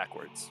it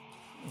backwards.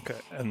 Okay,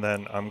 and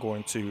then I'm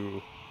going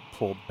to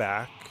pull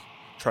back,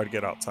 try to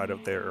get outside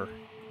of their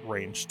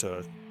range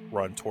to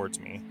run towards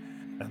me,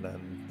 and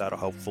then that'll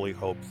hopefully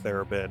help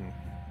Therbin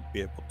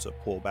be able to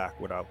pull back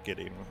without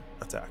getting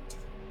attacked.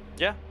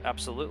 Yeah,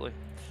 absolutely.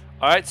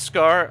 All right,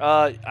 Scar.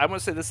 I'm gonna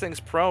say this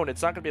thing's prone.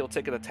 It's not gonna be able to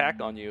take an attack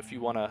on you if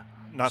you want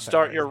to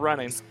start your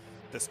running.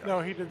 This guy. No,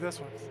 he did this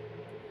one.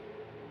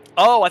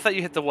 Oh, I thought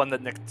you hit the one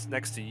that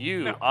next to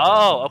you. No.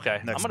 Oh, okay.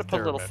 Next I'm gonna to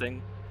put a little Therbin.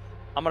 thing.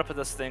 I'm gonna put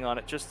this thing on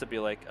it just to be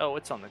like, oh,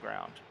 it's on the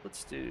ground.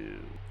 Let's do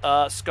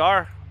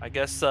Scar. I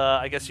guess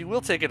you will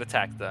take an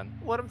attack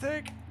then. Let him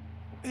take.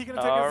 He gonna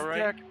take All his right.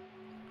 attack.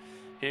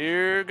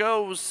 Here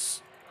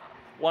goes.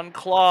 One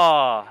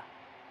claw.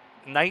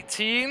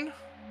 19.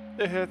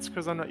 It hits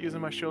because I'm not using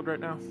my shield right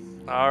now.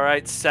 All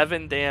right,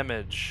 7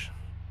 damage.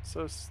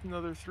 So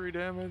another 3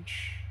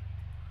 damage.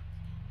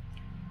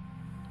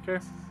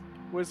 Okay.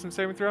 Wisdom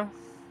saving throw?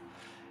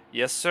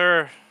 Yes,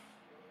 sir.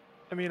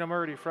 I mean, I'm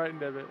already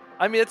frightened of it.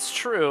 I mean, it's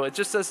true. It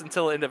just says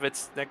until the end of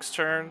its next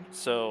turn.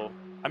 So,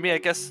 I mean, I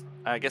guess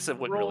it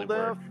wouldn't really Rolled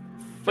work.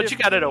 a But you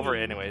got it over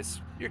 15. anyways.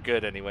 You're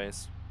good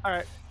anyways.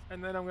 Alright,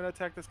 and then I'm gonna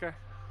attack this guy.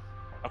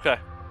 Okay.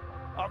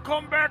 I'll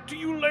come back to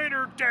you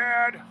later,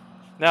 Dad.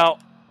 Now,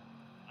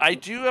 I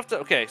do have to.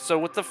 Okay, so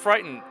with the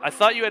frightened, I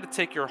thought you had to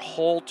take your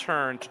whole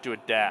turn to do a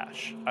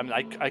dash. I mean,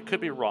 I could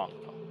be wrong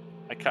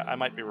though. I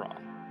might be wrong.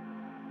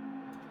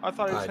 I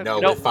thought I just had No,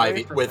 to get with away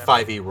 5e from with him.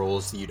 5e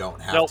rules, you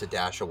don't have Nope. to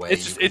dash away. It's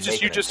You just- can it's just-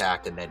 make you an just-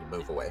 attack and then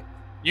move away.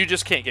 You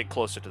just can't get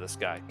closer to this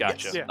guy.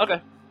 Gotcha. Yes. Yeah. Okay,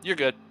 you're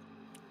good.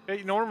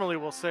 It normally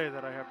will say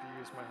that I have to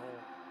use my whole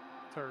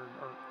turn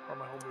or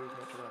my whole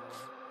movement to run away.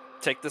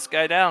 Take this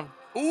guy down.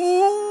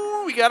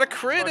 Ooh, we got a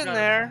crit I in got it.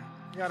 there.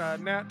 Got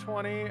a nat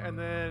 20, and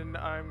then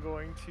I'm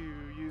going to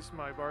use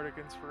my Bardic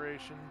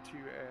Inspiration to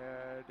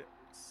add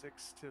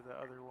 6 to the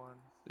other one.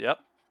 Yep,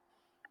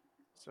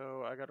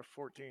 So I got a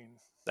 14.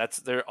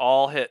 they're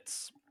all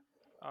hits.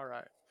 All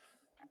right.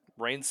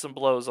 Rain some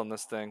blows on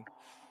this thing.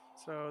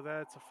 So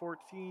that's a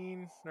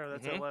 14. No,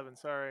 that's Mhm. 11.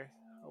 Sorry.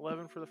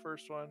 11 for the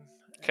first one.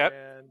 'Kay.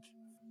 And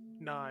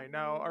 9.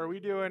 Now, are we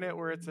doing it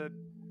where it's a.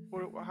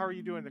 How are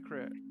you doing the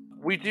crit?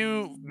 We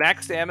do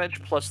max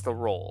damage plus the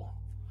roll.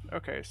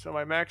 Okay, so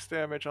my max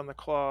damage on the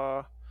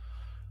claw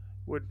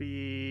would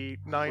be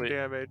 9 Wait.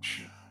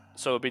 damage.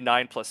 So it'd be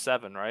 9 plus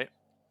 7, right?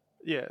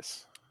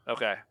 Yes.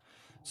 Okay.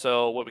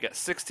 So what we got?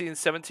 16,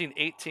 17,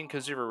 18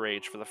 Kazura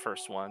Rage for the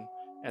first one.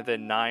 And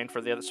then 9 for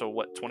the other. So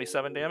what,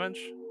 27 damage?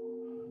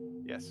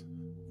 Yes.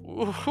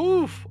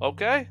 Woohoo!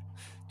 Okay.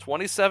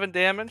 27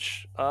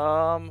 damage.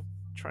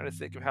 Trying to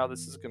think of how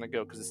this is going to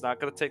go because it's not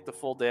going to take the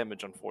full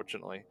damage,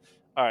 unfortunately.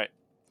 All right.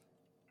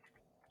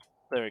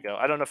 There we go.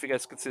 I don't know if you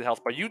guys can see the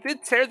health bar. You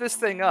did tear this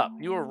thing up.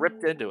 You were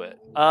ripped into it.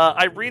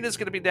 Ireena's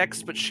going to be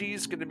next, but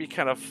she's going to be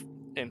kind of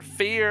in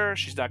fear.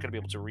 She's not going to be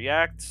able to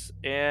react.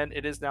 And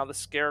it is now the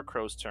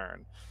Scarecrow's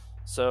turn.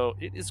 So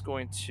it is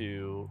going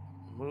to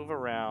move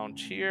around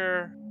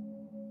here.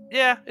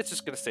 Yeah, it's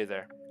just going to stay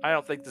there. I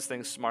don't think this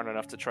thing's smart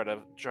enough to try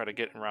to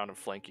get around and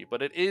flank you,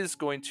 but it is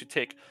going to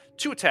take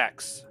 2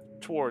 attacks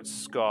towards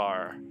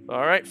Scar. All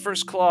right,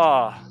 first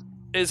claw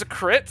is a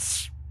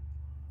crit.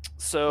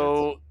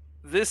 So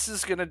this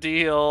is going to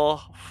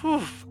deal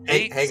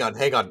 8. Hang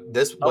on.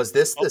 Was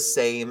this the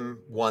same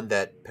one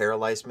that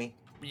paralyzed me?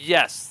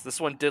 Yes,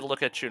 this one did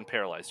look at you and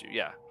paralyze you.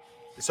 Yeah.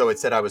 So it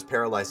said I was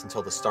paralyzed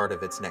until the start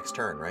of its next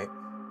turn, right?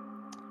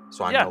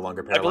 So I'm Yeah, no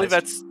longer I paralyzed.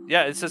 believe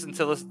it says it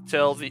says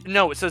till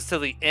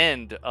the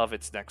end of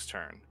its next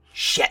turn.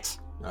 Shit.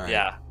 All right.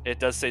 Yeah, it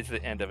does say to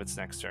the end of its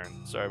next turn.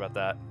 Sorry about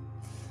that.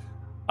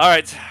 All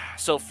right,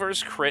 so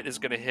first crit is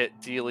going to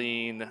hit,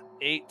 dealing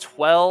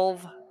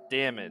 12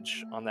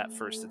 damage on that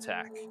first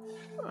attack.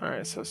 All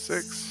right, so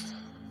 6.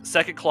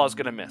 Second claw is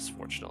going to miss,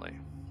 fortunately.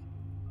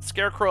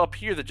 Scarecrow up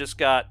here that just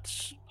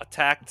got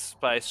attacked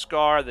by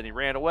Scar, then he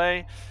ran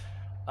away.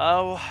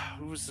 Oh,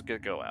 who's it going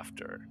to go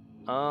after?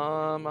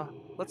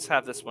 Let's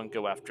have this one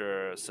go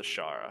after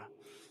Sashara.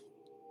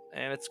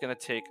 And it's going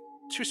to take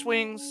 2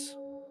 swings.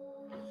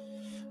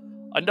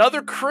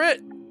 Another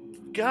crit!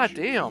 God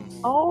damn.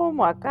 Oh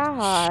my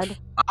god.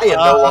 I am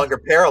no longer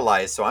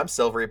paralyzed, so I'm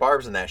silvery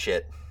barbs in that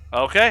shit.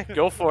 Okay,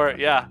 go for it,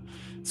 yeah.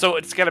 So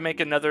it's got to make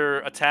another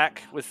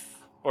attack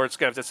or it's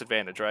going to have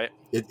disadvantage, right?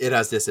 It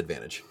has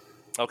disadvantage.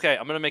 Okay,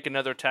 I'm going to make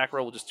another attack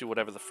roll. We'll just do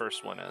whatever the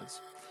first one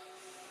is.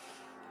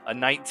 A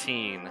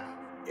 19.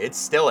 It's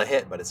still a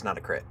hit, but it's not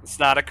a crit. It's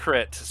not a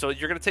crit. So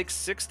you're going to take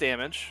 6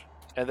 damage,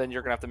 and then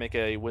you're going to have to make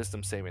a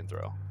wisdom saving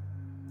throw.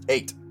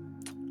 8.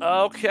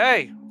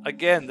 Okay.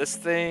 Again, this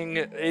thing,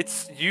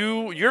 it's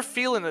you're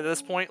feeling at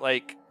this point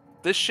like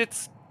this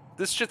shit's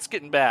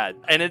getting bad.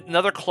 And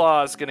another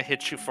claw is going to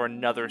hit you for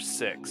another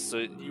 6. So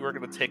you are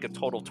going to take a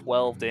total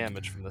 12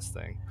 damage from this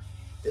thing.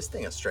 This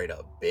thing is straight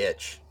up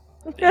bitch.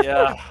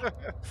 Yeah.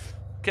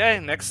 Okay,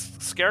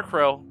 next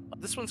Scarecrow.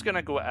 This one's going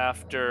to go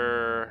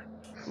after...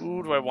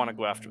 Who do I want to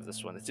go after with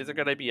this one? It's either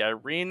going to be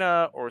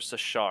Ireena or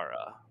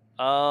Sashara.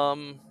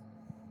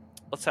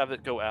 Let's have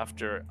it go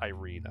after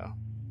Ireena.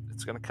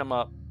 It's going to come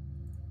up,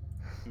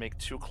 make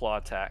 2 claw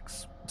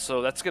attacks.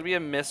 So that's going to be a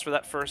miss for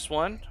that first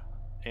one.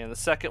 And the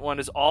second one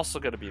is also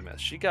going to be a miss.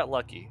 She got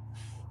lucky.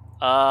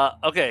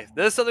 Okay,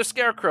 this other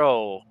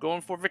Scarecrow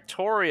going for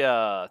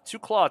Victoria. 2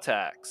 claw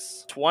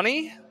attacks.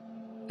 20,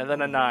 and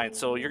then a 9.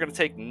 So you're going to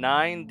take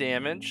 9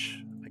 damage.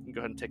 I can go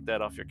ahead and take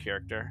that off your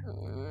character.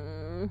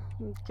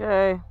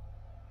 Okay. All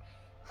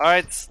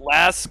right,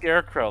 last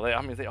Scarecrow.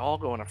 They all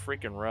go in a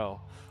freaking row.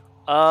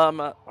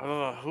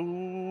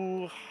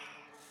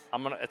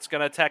 It's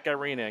gonna attack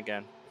Ireena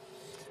again.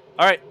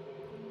 All right,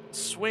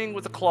 swing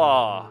with the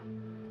claw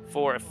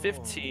for a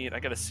 15. I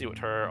gotta see what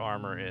her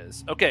armor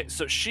is. Okay,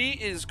 so she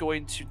is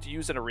going to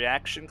use a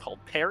reaction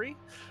called parry.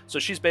 So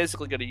she's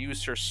basically going to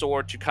use her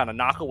sword to kind of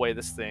knock away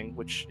this thing,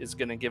 which is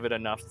going to give it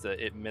enough that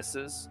it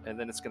misses, and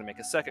then it's going to make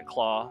a second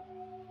claw.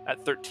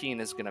 At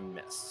 13 is going to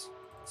miss.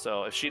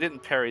 So if she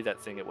didn't parry that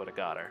thing, it would have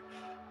got her.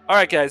 All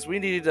right, guys, we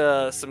need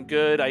some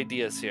good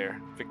ideas here.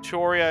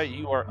 Victoria,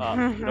 you are up.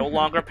 No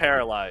longer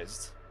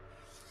paralyzed.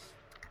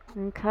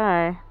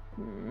 Okay.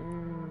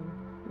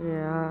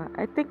 Yeah,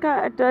 I think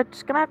I'm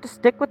just gonna have to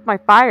stick with my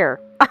fire.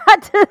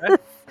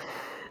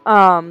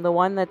 The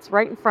one that's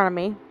right in front of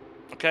me.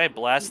 Okay,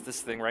 blast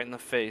this thing right in the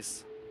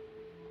face.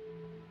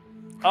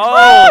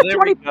 Oh, there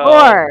we go.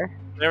 24.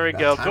 There we About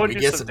go. time Go we do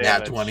get some some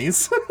nat damage.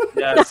 20s.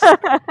 Yes.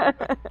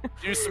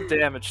 Do some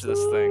damage to this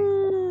thing.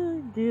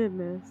 Oh,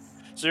 goodness.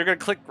 So you're gonna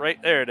click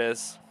right there. It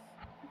is.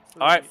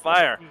 So All right, that'd be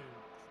fire.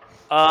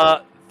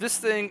 18. This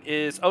thing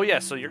is. Oh yeah,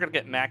 so you're gonna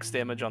get max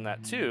damage on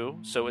that too.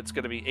 So it's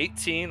gonna be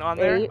 18 on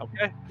there. 8.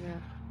 Okay. Yeah.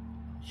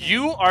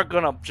 You are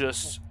gonna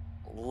just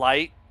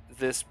light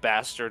this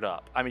bastard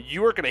up. I mean,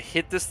 you are gonna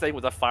hit this thing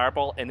with a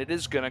fireball, and it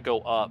is gonna go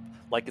up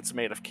like it's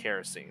made of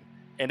kerosene,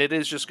 and it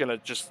is just gonna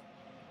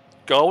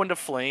go into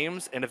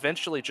flames and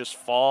eventually just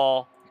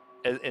fall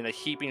in a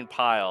heaping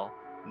pile,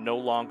 no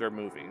longer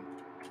moving.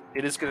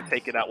 It is gonna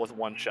take it out with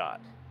one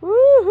shot.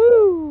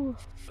 Woohoo!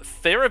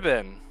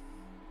 Therabin.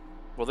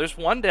 Well, there's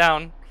one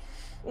down.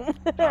 All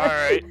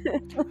right.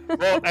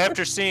 Well,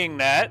 after seeing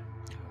that,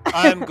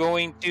 I'm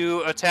going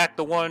to attack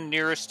the one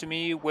nearest to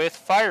me with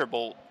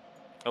Firebolt.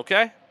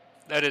 Okay,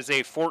 That is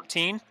a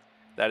 14,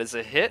 that is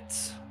a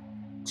hit.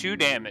 2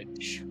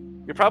 damage.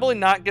 You're probably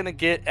not going to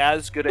get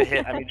as good a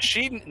hit. I mean,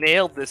 she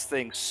nailed this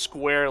thing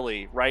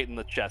squarely right in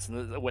the chest,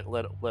 and it went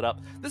lit up.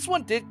 This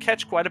one did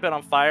catch quite a bit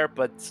on fire,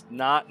 but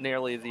not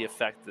nearly the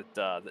effect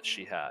that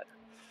she had.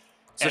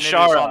 So And it is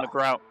Shara, on the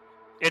ground.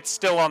 It's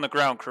still on the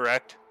ground,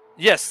 correct?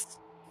 yes.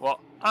 Well,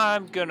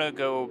 I'm gonna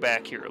go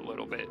back here a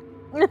little bit.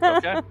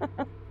 Okay.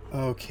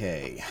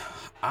 Okay.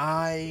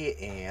 I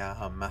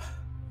am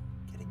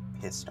getting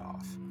pissed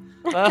off.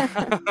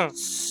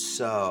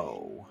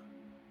 So,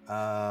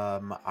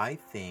 I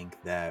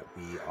think that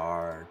we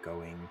are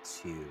going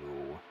to...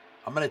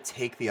 I'm going to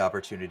take the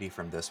opportunity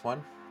from this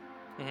one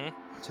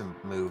to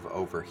move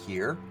over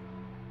here.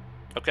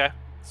 Okay.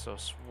 So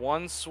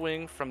one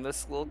swing from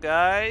this little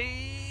guy.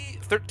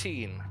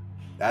 13.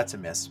 That's a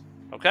miss.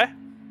 Okay.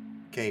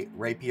 Okay,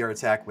 rapier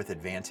attack with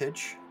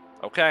advantage.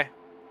 Okay.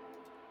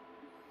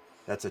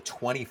 That's a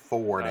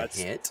 24 That's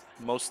to hit.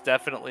 most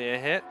definitely a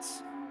hit.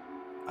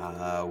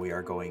 We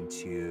are going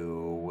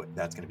to...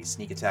 That's going to be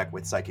sneak attack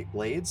with psychic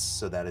blades.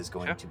 So that is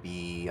going to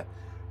be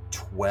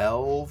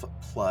 12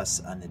 plus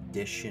an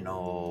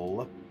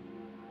additional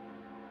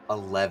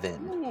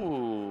 11.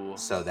 Ooh.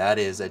 So that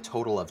is a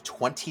total of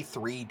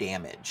 23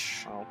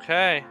 damage.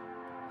 Okay.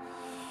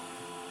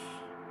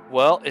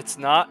 Well, it's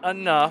not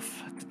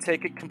enough to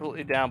take it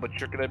completely down, but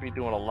you're going to be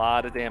doing a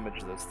lot of damage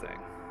to this thing.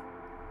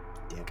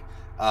 Dick.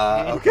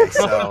 Okay,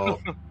 so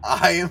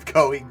I am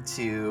going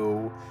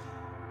to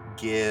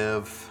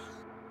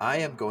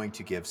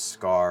give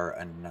Scar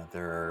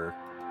another...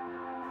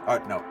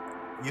 no,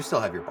 you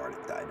still have your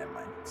bardic die, never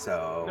mind.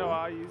 So... No,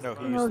 I used No, it.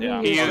 he used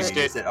Yeah. He Oh, used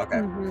you it. Okay.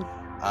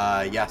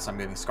 Mhm. Yes, I'm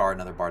giving Scar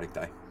another bardic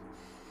die.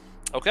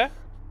 Okay.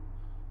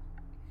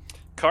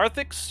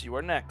 Karthix, you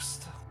are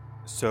next.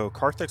 So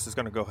Karthix is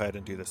going to go ahead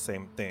and do the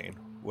same thing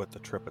with the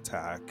trip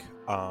attack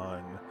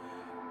on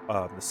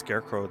the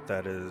scarecrow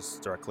that is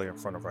directly in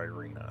front of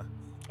Ireena.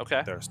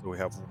 Okay. There, so we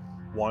have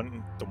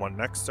the one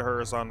next to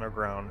her is on the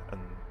ground,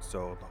 and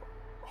so the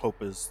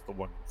hope is the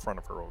one in front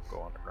of her will go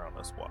on the ground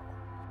as well.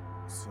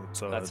 So it's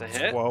That's a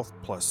hit. 12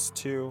 plus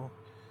 2,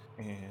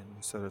 and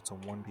you said it's a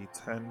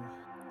 1d10,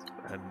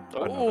 and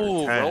Oh,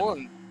 another 10.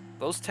 rolling.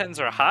 Those 10s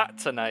are hot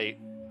tonight.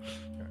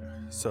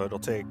 So it'll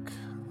take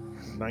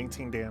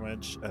 19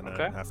 damage and Okay.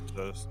 then have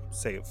to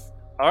save.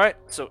 All right,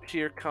 so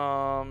here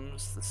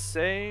comes the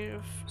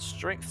save,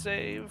 strength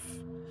save.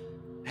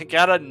 I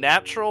got a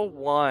natural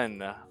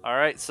 1. All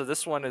right, so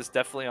this one is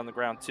definitely on the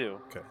ground too.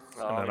 Okay.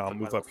 Oh, And then I I'll put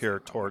move my up here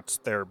little thing towards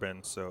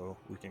Therabin so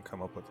we can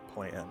come up with a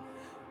plan.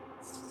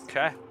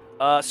 Okay.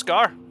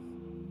 Scar,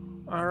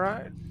 All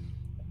right.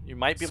 you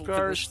might be able to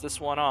Scar's- finish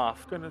this one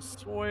off. Gonna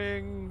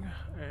swing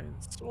and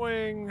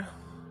swing.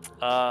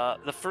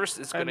 The first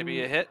is going to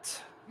be a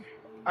hit.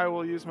 I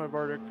will use my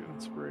bardic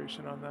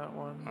inspiration on that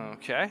one.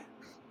 Okay.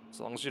 As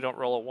long as you don't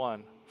roll a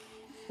 1.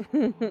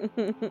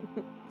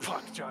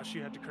 Fuck, Josh,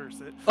 you had to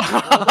curse it.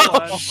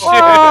 Oh, shit.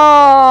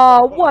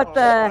 Oh, what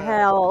the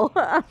hell?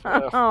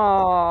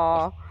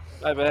 Oh.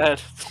 My bad.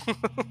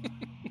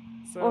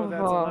 So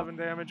that's Oh. 11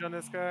 damage on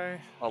this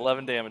guy.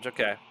 11 damage.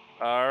 Okay.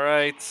 All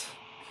right.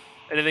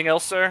 Anything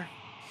else, sir?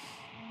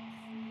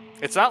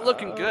 It's not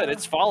looking good.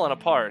 It's falling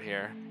apart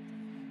here.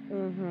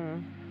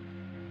 Mhm.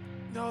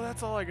 No,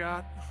 that's all I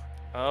got.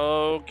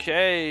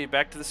 Okay,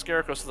 back to the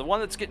scarecrow. So the one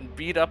that's getting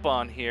beat up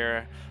on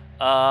here,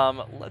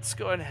 let's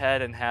go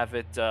ahead and have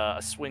it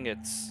swing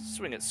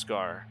its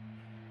Scar.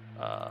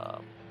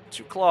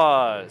 2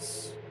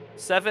 claws,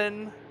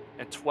 7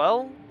 and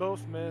 12.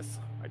 Both miss.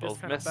 I Both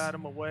just kind of miss. bat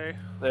him away.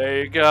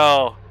 There you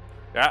go.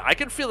 Yeah, I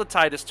can feel the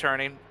tide is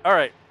turning. All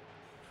right.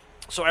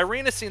 So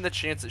Ireena's seen the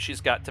chance that she's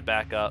got to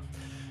back up.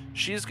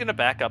 She's gonna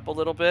back up a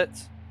little bit,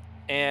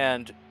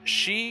 and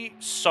she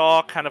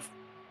saw kind of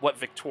what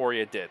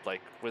Victoria did,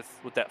 like with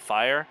that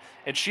fire,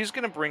 and she's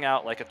gonna bring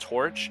out like a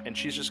torch, and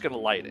she's just gonna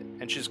light it,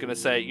 and she's gonna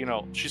say,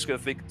 she's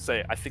gonna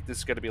say, I think this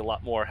is gonna be a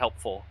lot more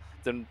helpful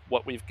than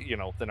what we've,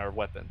 than our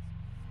weapon.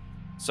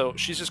 So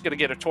she's just gonna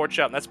get a torch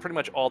out, and that's pretty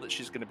much all that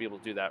she's gonna be able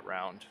to do that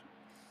round.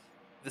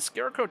 The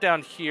Scarecrow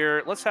down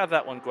here, let's have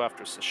that one go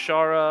after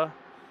Sashara.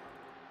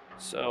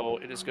 So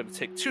it is going to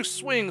take 2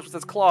 swings with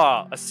its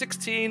claw, a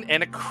 16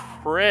 and a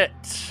crit.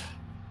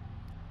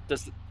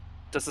 Does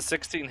the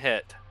 16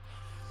 hit?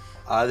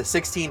 The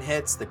 16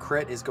 hits. The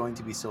crit is going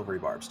to be silvery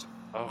barbs.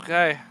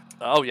 Okay.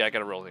 Oh yeah, I got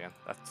to roll again.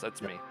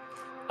 That's me.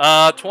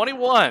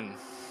 21.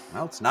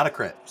 Well, it's not a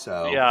crit,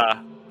 so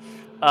Yeah.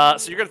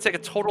 So you're going to take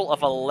a total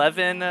of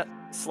 11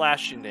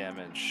 slashing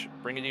damage,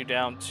 bringing you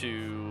down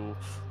to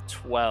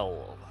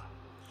 12.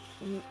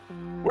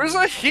 Where's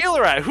the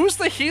healer at? Who's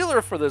the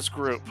healer for this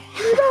group?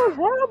 We don't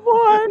have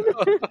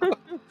one.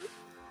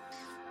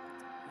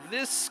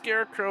 This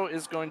Scarecrow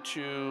is going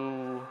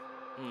to...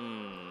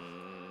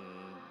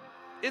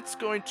 It's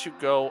going to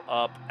go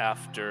up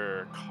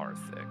after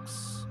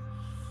Karthix.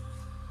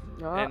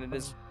 And it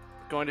is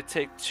going to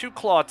take 2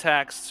 claw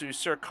attacks to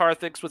Sir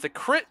Karthix with a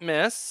crit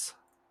miss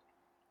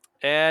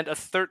and a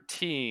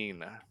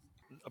 13.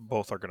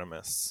 Both are going to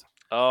miss.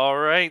 All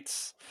right.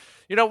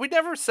 We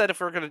never said if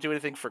we were going to do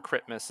anything for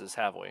crit misses,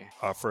 have we?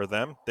 For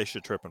them, they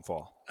should trip and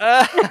fall.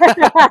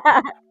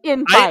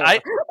 In fire.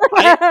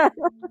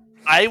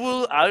 I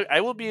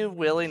will be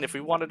willing, if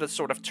we wanted to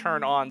sort of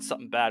turn on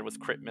something bad with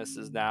crit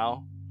misses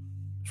now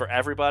for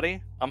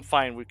everybody, I'm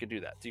fine. We could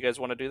do that. Do you guys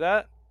want to do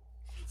that?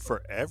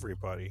 For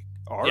everybody.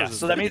 Ours Yeah, is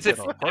so that pretty means good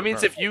on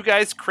partner. if you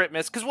guys crit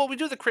miss, because we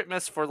do the crit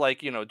miss for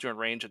during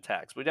range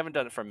attacks. We haven't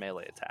done it for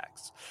melee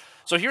attacks.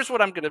 So here's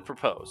what I'm going to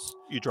propose.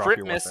 You drop Crit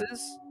your misses.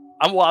 weapon.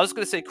 I was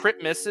going to say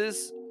crit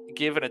misses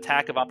give an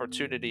attack of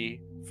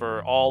opportunity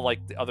for all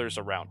the others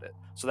around it.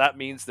 So that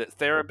means that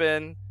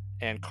Therabin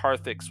and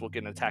Karthix will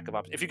get an attack of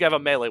opportunity if you have a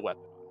melee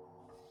weapon.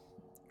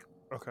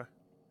 Okay.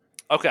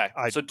 Okay.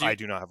 I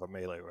do not have a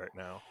melee right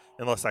now,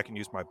 unless I can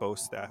use my bow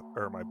staff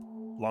or my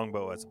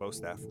longbow as a bow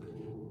staff.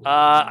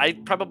 I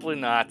probably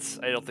not.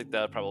 I don't think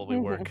that would probably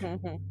work.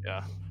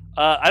 Yeah.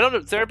 I don't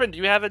know. Therabin, do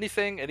you have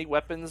any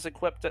weapons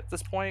equipped at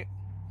this point?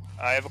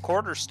 I have a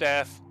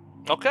quarterstaff.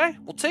 Okay,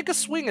 we'll take a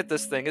swing at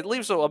this thing. It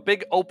leaves a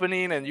big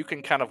opening, and you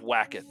can kind of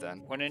whack it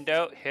then. When in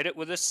doubt, hit it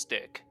with a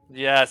stick.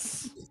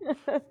 Yes.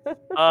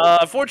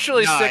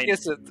 Unfortunately, 9.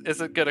 stick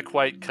isn't gonna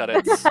quite cut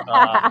it.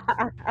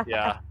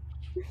 Yeah,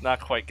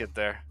 not quite get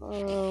there.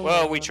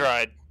 Well, we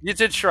tried. You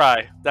did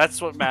try.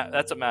 That's what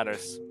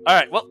matters. All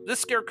right. Well, this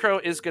Scarecrow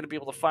is going to be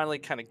able to finally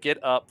kind of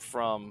get up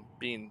from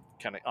being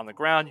kind of on the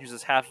ground.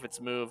 Uses half of its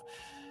move,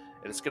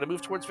 and it's going to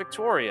move towards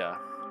Victoria.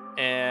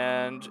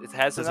 And it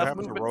has Does it enough have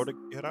to movement. roll to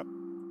get up?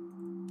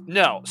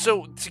 No.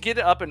 So to get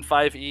it up in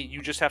 5e,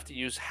 you just have to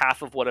use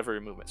half of whatever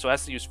your movement. So it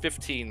has to use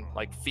 15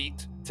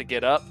 feet to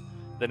get up.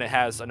 Then it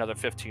has another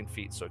 15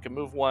 feet. So it can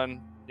move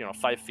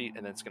 5 feet,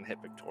 and then it's going to hit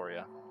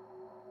Victoria.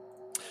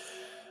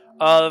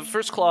 The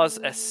first claw is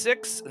a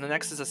 6, and the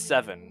next is a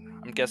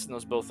 7. I'm guessing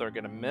those both are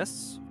going to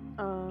miss.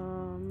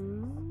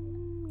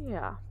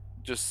 Yeah.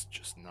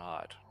 Just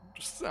nod.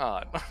 Just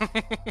nod.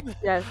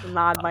 Yes,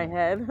 nod my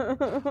head.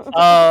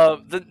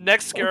 The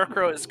next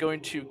Scarecrow is going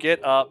to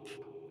get up,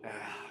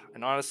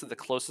 and honestly, the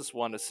closest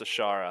one is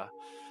Sashara.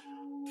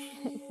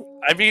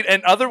 I mean,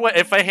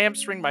 if I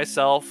hamstring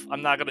myself,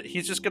 I'm not gonna.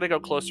 He's just gonna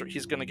go closer.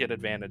 He's gonna get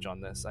advantage on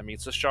this. I mean,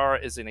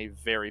 Sashara is in a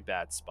very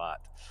bad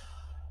spot.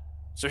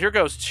 So here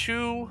goes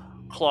 2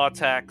 claw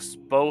attacks,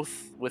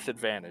 both with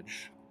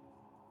advantage.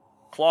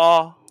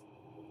 Claw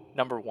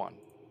number 1,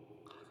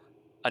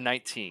 a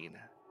 19,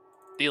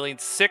 dealing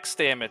 6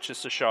 damage to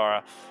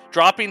Sashara,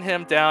 dropping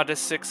him down to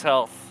 6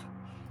 health.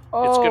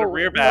 It's going to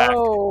rear back.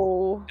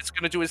 No. It's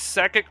going to do his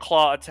second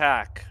claw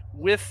attack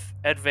with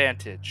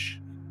advantage.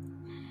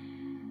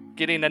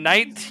 Getting a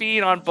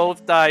 19 on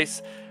both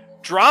dice,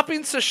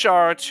 dropping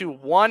Sashara to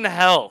 1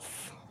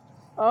 health.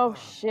 Oh,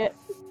 shit.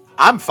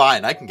 I'm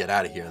fine. I can get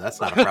out of here.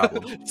 That's not a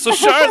problem.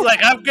 Sashara's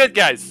like, I'm good,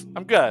 guys.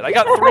 I'm good. I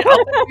got 3.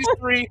 I'll take these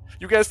 3.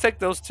 You guys take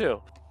those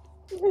 2.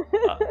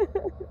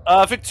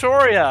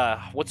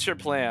 Victoria, what's your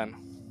plan?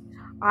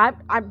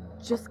 I'm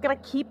just gonna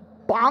keep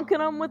bonking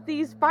them with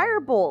these fire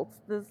bolts.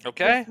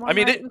 Okay. This one I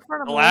mean, right in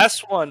front of the me.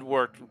 last one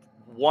worked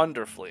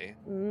wonderfully.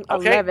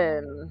 Okay.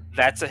 11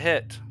 That's a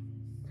hit.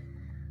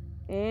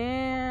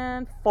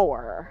 and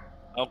 4.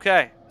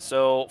 Okay,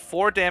 so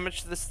 4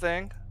 damage to this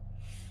thing.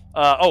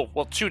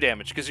 2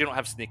 damage because you don't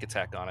have sneak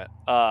attack on it.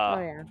 Oh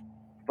yeah.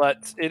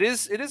 But it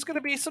is going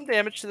to be some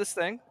damage to this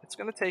thing. It's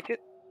going to take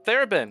it.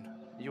 Therabin,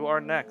 you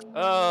are next.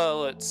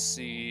 Let's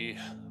see.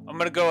 I'm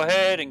gonna go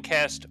ahead and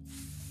cast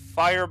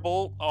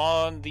Firebolt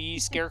on the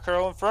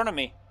Scarecrow in front of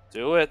me.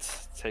 Do it.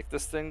 Take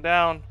this thing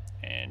down.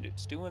 And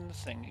it's doing the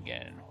thing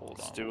again. Hold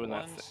It's on doing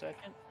that one thing.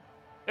 second.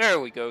 There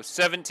we go.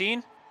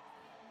 17.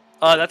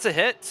 That's a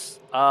hit.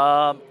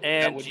 That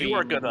And would you be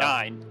are gonna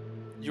 9.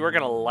 You are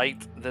gonna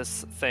light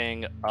this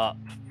thing up.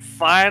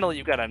 Finally,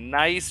 you got a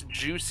nice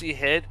juicy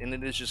hit, and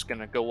it is just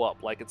gonna go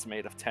up like it's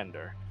made of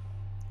tender.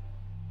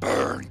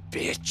 Burn,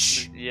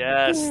 bitch.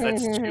 Yes,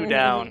 that's 2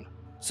 down.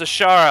 So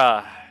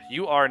Shara,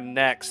 you are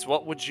next.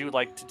 What would you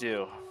like to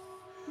do?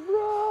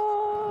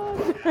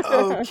 Run!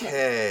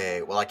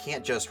 Okay, well, I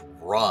can't just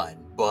run,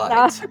 but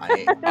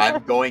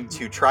I'm going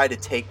to try to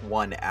take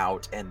one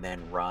out and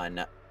then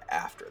run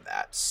after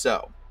that.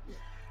 So,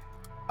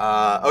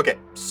 okay,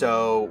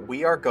 so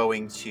we are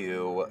going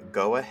to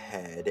go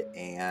ahead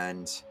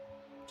and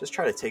just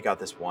try to take out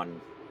this one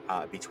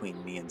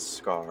between me and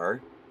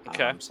Scar.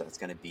 Okay. So that's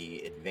going to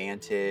be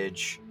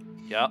advantage.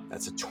 Yep.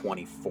 That's a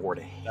 24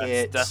 to That's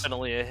hit.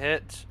 definitely a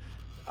hit.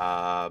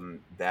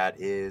 That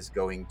is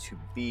going to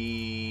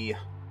be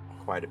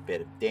quite a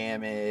bit of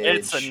damage.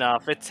 It's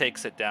enough. It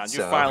takes it down.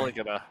 You're So- finally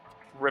gonna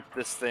rip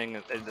this thing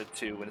into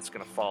 2 and it's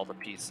gonna fall to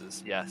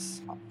pieces.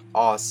 Yes.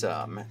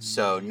 Awesome.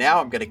 So now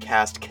I'm going to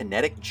cast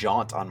Kinetic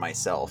Jaunt on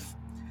myself.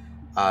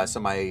 So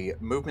my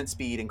movement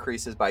speed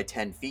increases by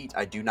 10 feet.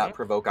 I do not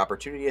provoke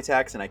opportunity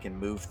attacks, and I can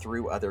move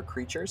through other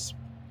creatures.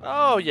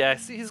 Oh yeah.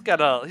 See, he's got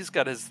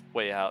his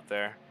way out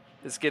there.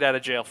 His get out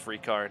of jail free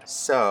card.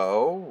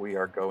 So we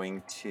are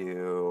going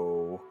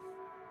to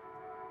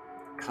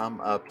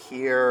come up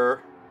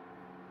here,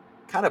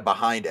 kind of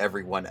behind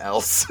everyone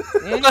else.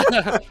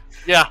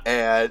 Yeah.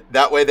 And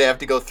that way they have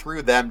to go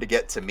through them to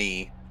get to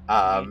me.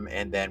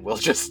 And then we'll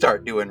just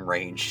start doing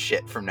range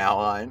shit from now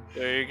on.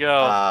 There you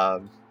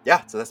go.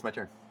 Yeah, so that's my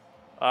turn.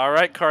 All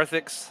right,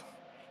 Karthix.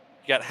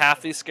 You got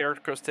half these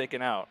scarecrows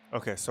taken out.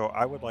 Okay, so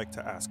I would like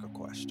to ask a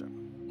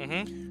question.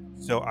 Mm-hmm.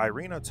 So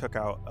Ireena took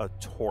out a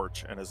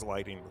torch and is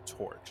lighting the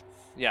torch.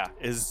 Yeah.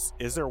 Is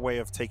there a way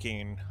of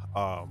taking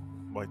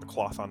like the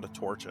cloth on the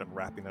torch and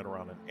wrapping it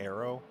around an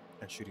arrow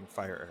and shooting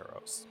fire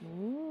arrows?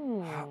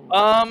 Ooh.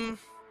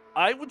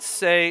 I would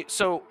say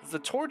so. The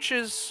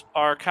torches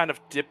are kind of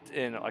dipped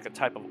in like a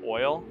type of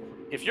oil.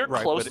 If you're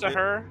Right, close but to it-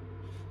 her,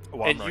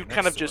 Well, I'm and you right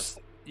kind next of to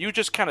her.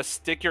 just kind of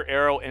stick your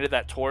arrow into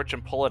that torch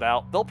and pull it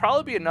out, there'll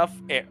probably be enough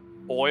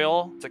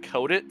oil to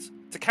coat it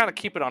to kind of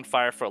keep it on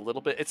fire for a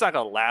little bit. It's not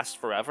gonna last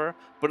forever,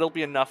 but it'll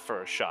be enough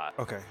for a shot.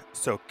 Okay,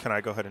 so can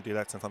I go ahead and do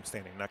that since I'm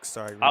standing next to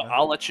Ireena?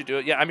 I'll let you do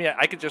it. Yeah, I mean,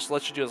 I could just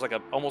let you do it as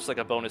almost like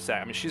a bonus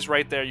act. I mean, she's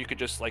right there. You could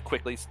just like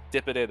quickly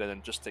dip it in and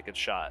then just take a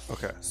shot.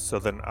 Okay, so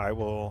then I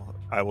will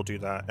do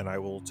that, and I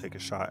will take a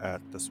shot at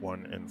this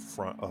one in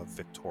front of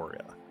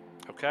Victoria,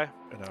 Okay,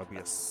 and that'll be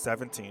a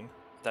 17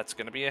 that's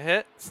gonna be a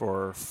hit.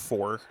 for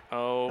 4.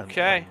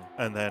 Okay.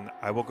 And then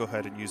I will go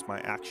ahead and use my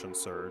action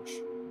surge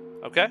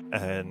Okay.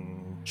 and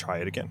try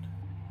it again.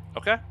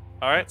 Okay.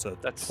 All right. It's a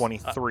That's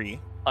 23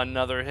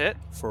 another hit.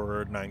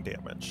 for 9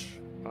 damage.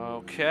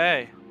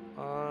 Okay.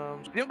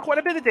 Doing quite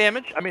a bit of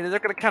damage. I mean, they're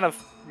going to kind of,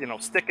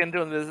 stick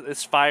into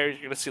this fire. You're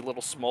going to see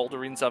little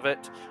smolderings of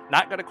it.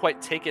 Not going to quite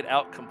take it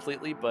out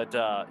completely, but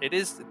it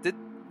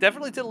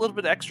definitely did a little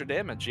bit of extra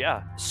damage.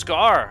 Yeah.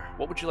 Scar,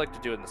 what would you like to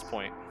do at this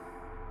point?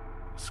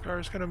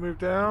 Scar's gonna move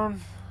down.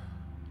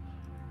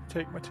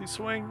 Take my 2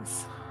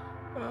 swings.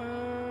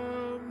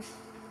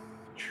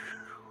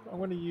 I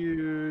want to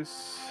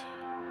use.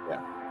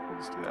 Yeah, we'll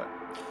just do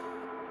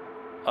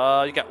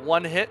that. You got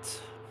 1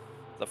 hit.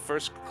 The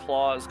first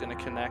claw is going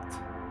to connect.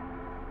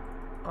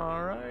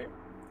 All right.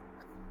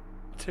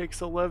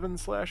 Takes 11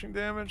 slashing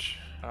damage.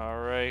 All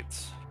right.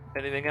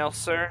 Anything else,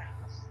 sir?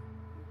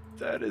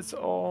 That is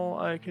all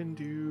I can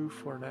do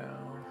for now.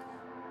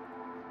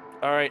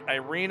 All right,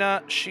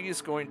 Ireena,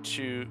 she's going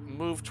to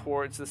move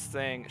towards this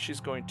thing. She's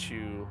going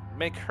to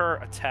make her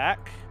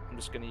attack. I'm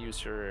just going to use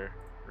her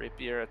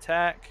rapier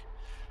attack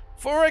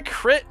for a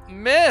crit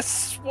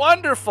miss.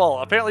 Wonderful.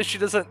 Apparently she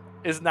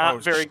is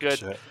not very good.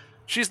 Shit.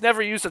 She's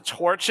never used a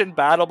torch in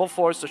battle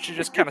before, so she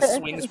just kind of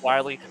swings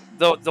wildly.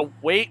 The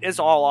weight is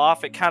all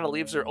off. It kind of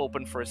leaves her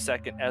open for a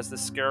second as the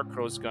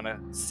scarecrow is going to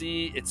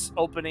see its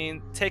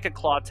opening, take a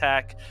claw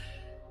attack,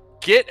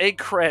 get a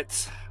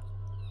crit,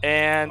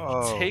 and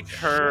take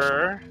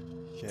her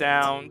Shit.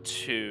 down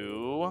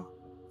to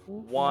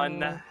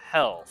 1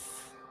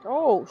 health.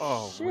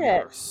 Oh, We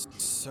shit. are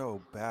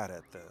so bad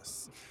at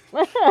this.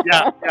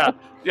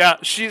 Yeah.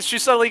 She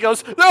suddenly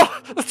goes, "No,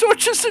 the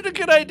torch isn't a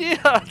good idea.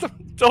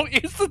 Don't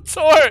use the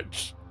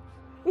torch."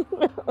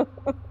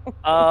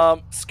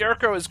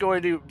 Scarecrow is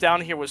going to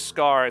down here with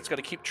Scar. It's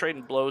going to keep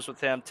trading blows with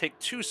him. Take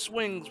 2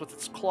 swings with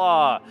its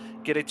claw.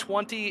 Get a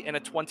 20 and a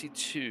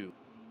 22.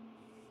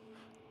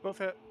 Both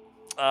hit.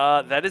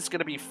 That is going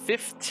to be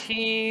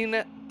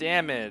 15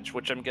 damage,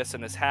 which I'm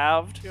guessing is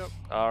halved. Yep.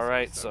 All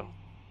right, So-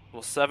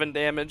 so 7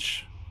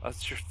 damage.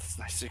 That's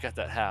nice. You got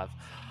that half.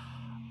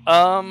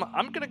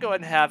 I'm gonna go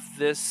ahead and have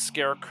this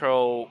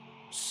scarecrow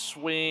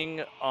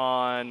swing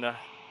on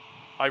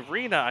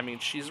Ireena. I mean,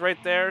 she's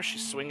right there.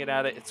 She's swinging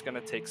at it. It's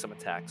gonna take some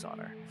attacks on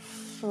her.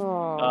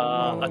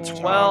 Oh, A man.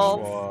 12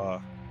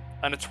 Joshua.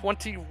 and a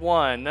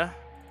 21.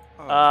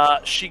 Oh,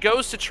 She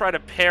goes to try to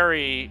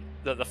parry.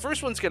 The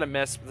first one's gonna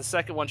miss, but the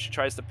second one she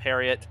tries to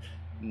parry it.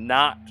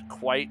 Not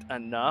quite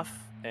enough.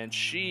 And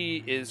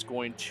she is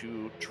going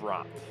to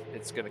drop.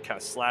 It's going to kind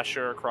of slash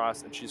her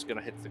across, and she's going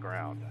to hit the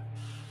ground.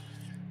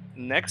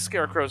 Next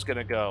scarecrow is going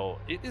to go.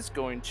 It is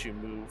going to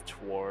move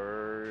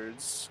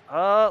towards...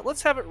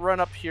 let's have it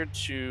run up here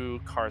to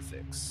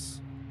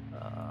Karthix.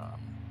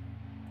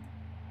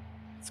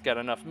 It's got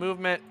enough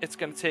movement. It's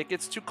going to take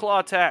its 2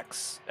 claw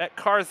attacks at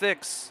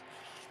Karthix.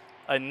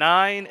 A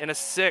 9 and a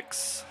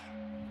 6.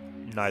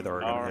 Neither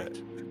are All gonna right.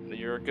 hit.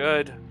 You're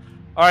good.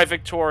 All right,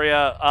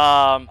 Victoria.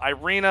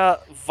 Ireena,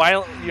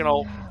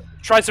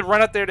 tries to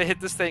run up there to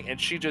hit this thing, and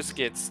she just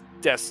gets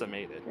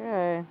decimated.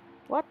 Okay.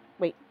 What?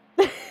 Wait.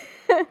 I'm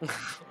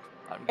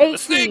gonna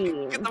sneak. Get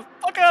 18. the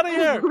fuck out of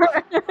here.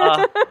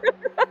 Uh,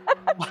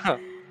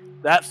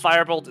 that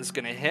firebolt is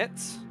gonna hit.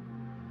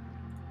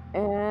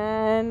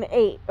 And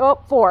 8.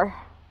 Oh, 4.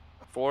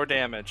 4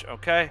 damage.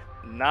 Okay,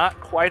 not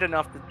quite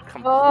enough to completely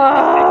take it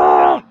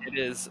Ah! down.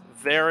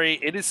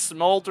 It is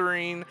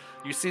smoldering.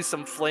 You see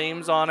some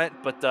flames on it,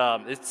 but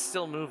it's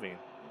still moving.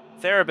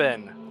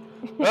 Therabin.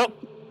 Well,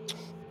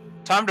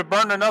 time to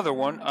burn another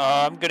one.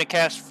 I'm gonna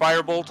cast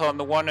Firebolt on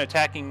the one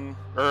attacking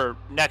or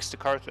next to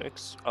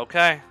Karthix.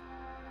 Okay,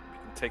 we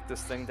can take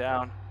this thing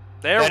down.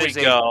 There That we is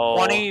go. a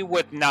 20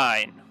 with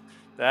 9.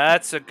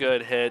 That's a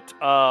good hit.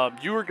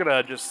 You were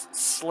gonna just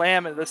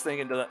slam this thing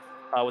into that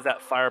with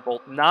that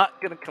firebolt. Not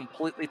gonna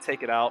completely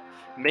take it out.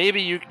 Maybe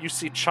you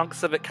see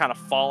chunks of it kind of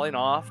falling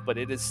off, but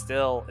it is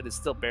still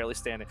barely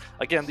standing.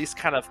 Again, these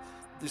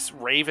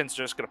ravens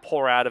are just gonna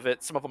pour out of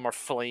it. Some of them are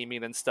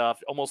flaming and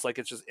stuff, almost like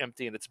it's just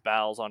emptying its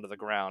bowels onto the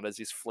ground as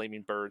these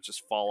flaming birds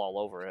just fall all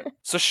over it.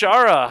 So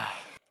Shara.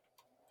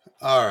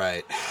 All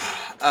right.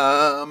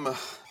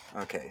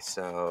 Okay,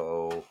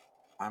 so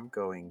I'm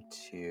going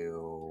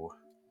to.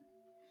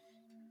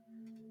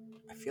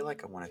 I feel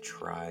like I want to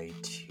try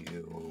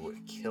to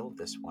kill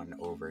this one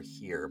over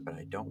here, but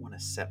I don't want to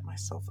set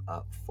myself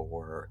up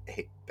for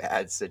a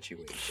bad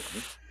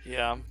situation.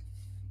 Yeah.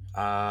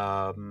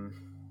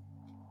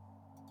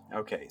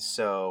 Okay,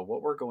 so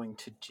what we're going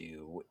to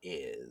do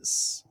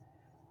is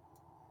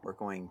we're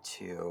going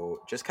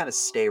to just kind of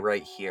stay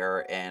right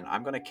here, and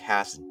I'm going to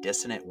cast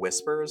Dissonant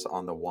Whispers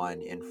on the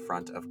one in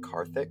front of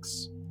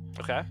Karthix.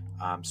 Okay.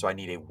 So I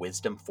need a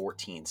Wisdom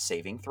 14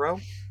 saving throw.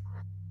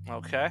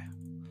 Okay.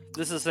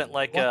 This isn't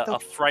like What the a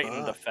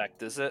frightened fuck?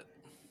 effect, is it?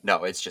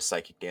 No, it's just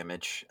psychic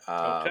damage.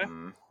 Okay.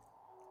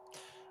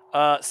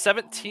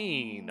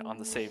 17 on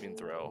the saving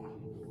throw.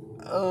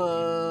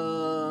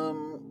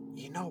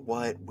 You know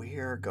what?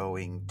 We're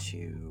going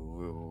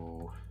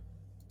to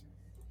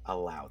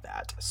allow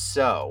that.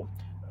 So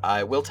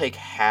I will take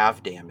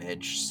half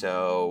damage,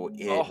 so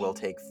it will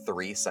take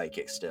 3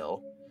 psychic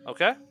still.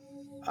 Okay.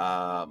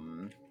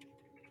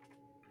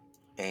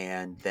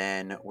 And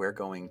then we're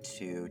going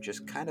to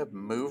just kind of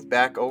move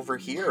back over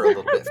here a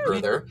little bit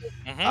further,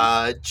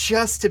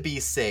 just to be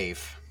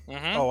safe.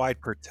 Oh,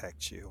 I'd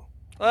protect you.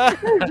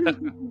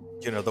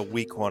 You know, the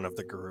weak one of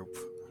the group.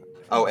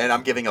 Oh, and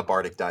I'm giving a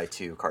bardic die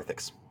to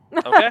Karthix.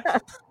 Okay.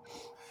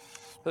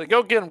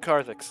 Go get him,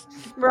 Karthix.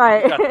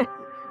 Right.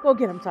 Go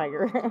get him,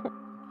 Tiger.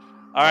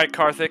 All right,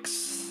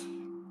 Karthix.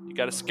 You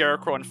got a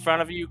scarecrow in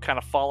front of you, kind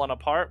of falling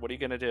apart. What are you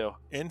going to do?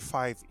 In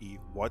 5e,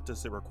 what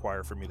does it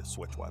require for me to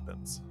switch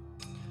weapons?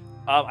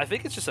 I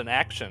think it's just an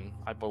action,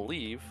 I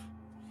believe.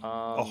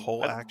 A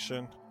whole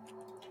action?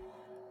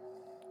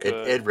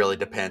 It really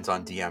depends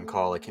on DM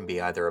call. It can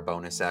be either a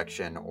bonus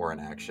action or an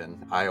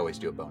action. I always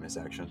do a bonus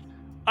action.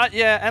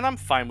 Yeah, and I'm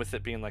fine with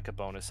it being like a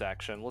bonus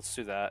action. Let's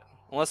do that.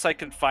 Unless I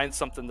can find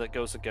something that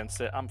goes against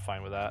it, I'm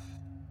fine with that.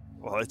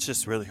 Well, it's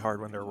just really hard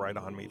when they're right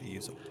on me to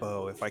use a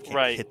bow if I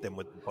can't hit them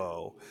with the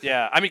bow.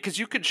 Yeah, I mean, because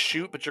you could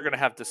shoot, but you're going to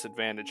have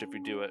disadvantage if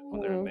you do it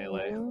when they're in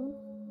melee.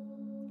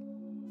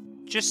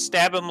 Just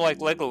stab him like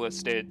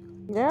Legolas did.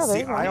 Yeah,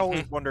 See, I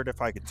always wondered if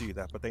I could do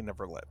that, but they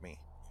never let me.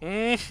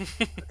 Okay,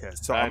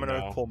 so I'm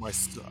gonna pull my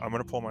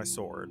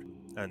sword,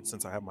 and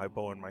since I have my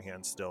bow in my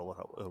hand still,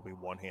 it'll be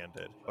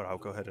one-handed. But I'll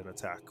go ahead and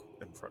attack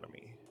in front of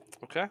me.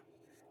 Okay.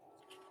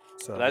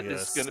 So that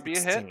is going to be a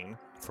hit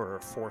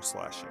for 4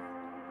 slashing.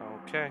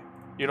 Okay.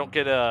 You don't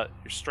get your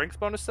strength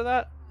bonus to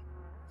that?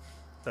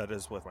 That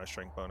is with my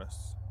strength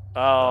bonus.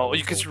 Oh,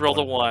 because you rolled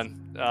a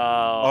 1.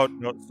 Oh,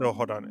 no, so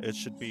hold on. It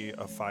should be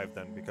a 5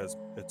 then, because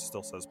it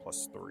still says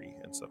 +3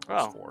 instead of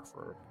 +4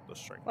 for the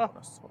strength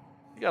bonus.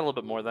 You got a little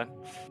bit more then.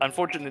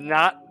 Unfortunately,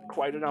 not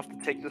quite enough to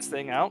take this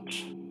thing out,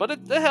 but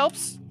it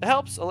helps. It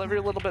helps.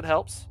 Every little bit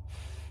helps.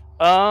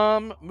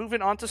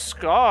 Moving on to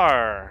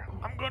Scar.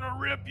 I'm gonna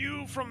rip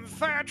you from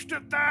thatch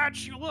to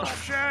thatch, you little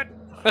shit.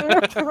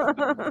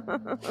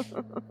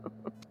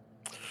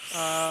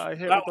 I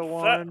hit with the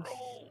 1.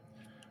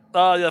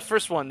 The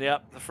first one,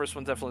 yep. The first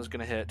one definitely is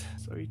going to hit.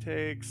 So he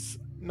takes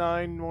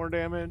 9 more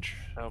damage.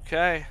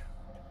 Okay.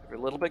 Every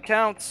little bit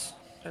counts.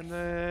 And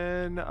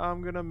then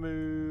I'm going to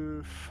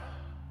move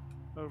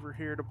over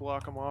here to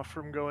block him off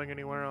from going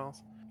anywhere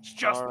else. It's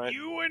just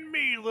you and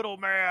me, little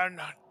man.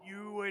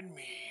 You and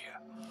me.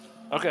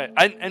 Okay.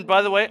 And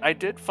by the way, I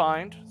did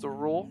find the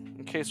rule,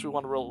 in case we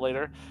want to roll it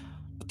later.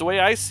 But the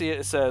way I see it,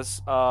 it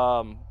says...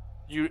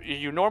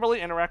 You normally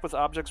interact with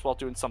objects while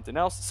doing something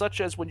else, such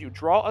as when you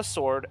draw a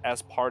sword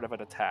as part of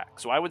an attack.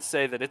 So I would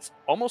say that it's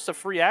almost a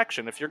free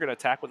action. If you're going to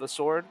attack with a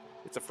sword,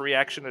 it's a free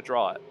action to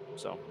draw it.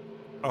 So,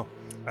 oh,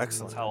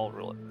 excellent. That's how I'll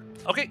rule it.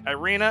 Okay,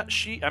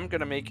 Ireena, I'm going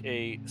to make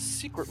a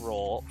secret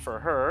roll for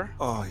her.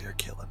 Oh, you're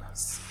killing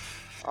us.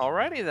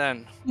 Alrighty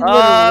then. He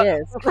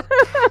literally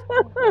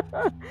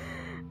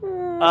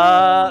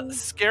is.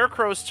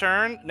 Scarecrow's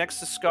turn. Next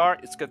to Scar,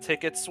 it's gonna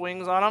take its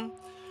swings on him.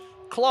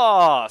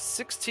 Claw,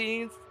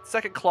 16.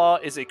 Second claw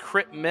is a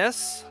crit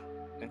miss,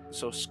 and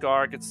so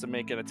Scar gets to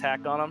make an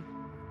attack on him.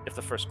 If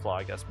the first claw,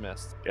 I guess,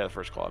 missed. Yeah, the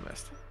first claw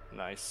missed.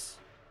 Nice.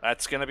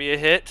 That's gonna be a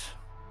hit.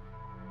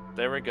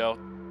 There we go.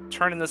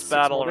 Turning this 6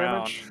 battle more around.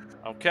 damage.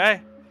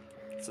 Okay.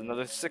 It's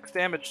another 6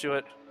 damage to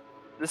it.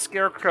 The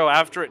Scarecrow,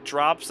 after it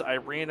drops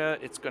Ireena,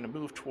 it's going to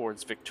move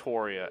towards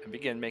Victoria and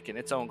begin making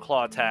its own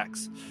claw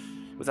attacks.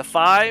 With a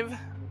 5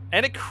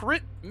 and a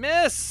crit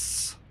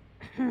miss.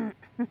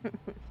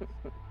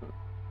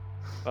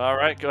 All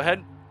right, go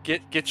ahead.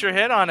 Get your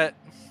hit on it.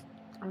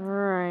 All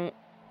right.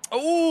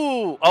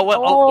 Ooh! Oh,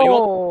 well, oh,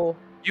 Oh,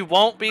 you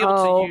won't be able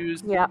Oh, to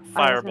use yeah,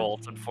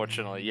 Firebolt,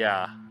 unfortunately.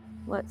 Yeah.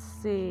 let's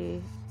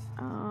see.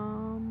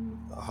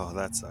 Oh,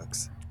 that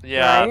sucks.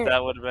 Yeah, Right.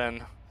 that would have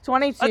been...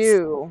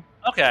 22.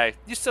 Okay,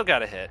 you still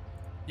got a hit.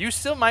 You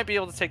still might be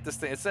able to take this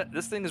thing.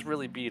 This thing is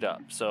really beat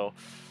up, so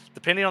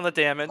depending on the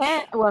damage...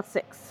 Well,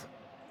 6.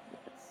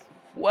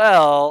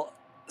 Well,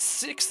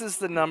 6 is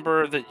the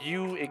number that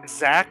you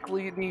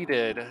exactly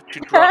needed to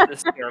drop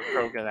this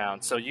Scarecrow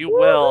down. So you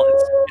will.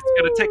 It's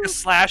going to take a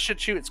slash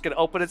at you. It's going to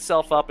open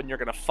itself up, and you're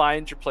going to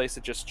find your place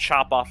to just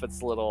chop off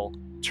its little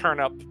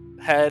turnip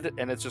head,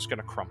 and it's just going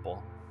to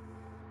crumple.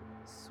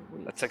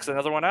 Sweet. That takes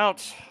another one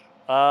out.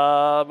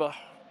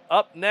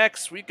 Up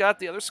next, we got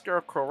the other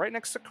Scarecrow right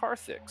next to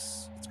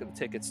Karthix. It's going to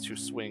take its 2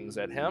 swings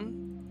at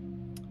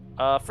him.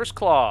 First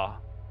claw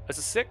is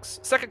a 6.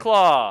 Second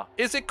claw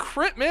is a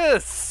crit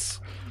miss.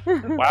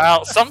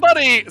 Wow,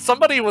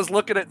 somebody was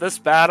looking at this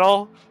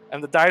battle,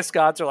 and the dice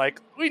gods are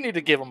like, we need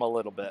to give them a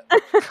little bit.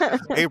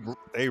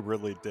 They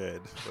really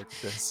did. Like,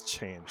 this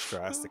changed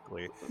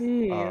drastically.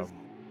 Jeez.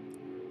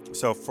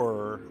 So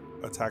for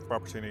attack of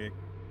opportunity,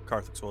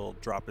 Karthix will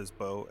drop his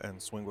bow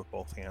and swing with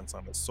both hands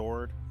on his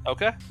sword.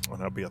 Okay, And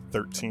that'll be a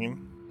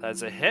 13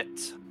 that's a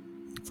hit.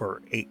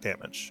 for 8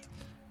 damage.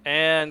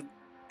 And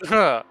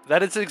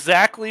that is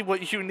exactly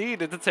what you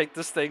needed to take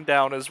this thing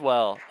down as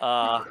well.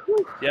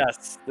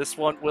 Yes, this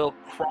one will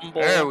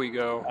crumble There we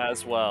go.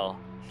 as well.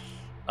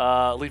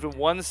 Leaving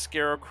 1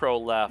 Scarecrow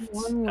left.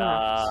 One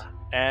left.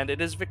 And it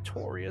is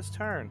Victoria's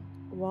turn.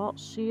 Well,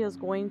 she is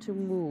going to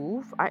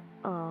move.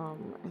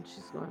 And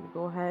she's going to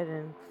go ahead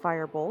and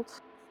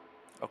firebolt.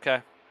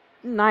 Okay.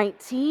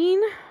 19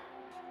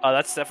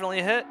 That's definitely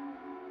a hit.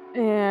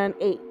 and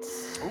 8.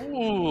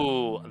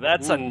 Ooh,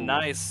 that's a Ooh.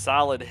 nice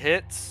solid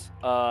hit.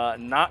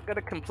 Not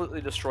gonna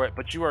completely destroy it,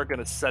 but you are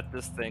gonna set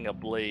this thing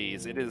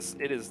ablaze. It is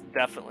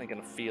definitely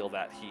gonna feel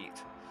that heat.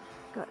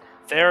 Good.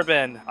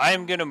 Therabin. I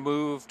am gonna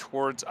move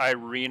towards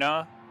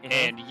Ireena Mhm.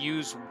 and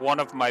use one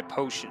of my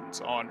potions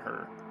on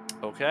her.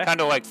 Okay. Kind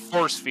of like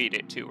force feed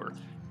it to her.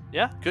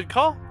 Yeah, good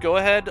call. Go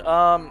ahead.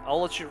 I'll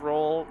let you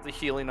roll the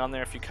healing on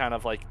there if you kind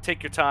of like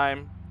take your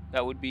time.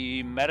 That would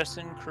be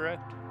medicine,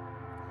 correct?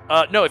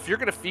 No, if you're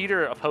gonna feed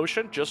her a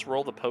potion, just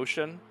roll the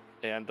potion,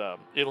 and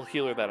it'll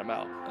heal her that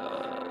amount.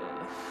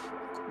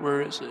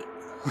 Where is it?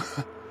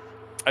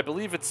 I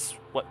believe it's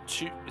what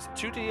is it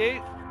 2d8?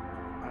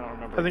 I don't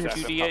remember. I think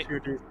exactly. it's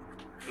 2d8.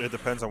 It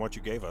depends on what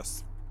you gave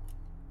us.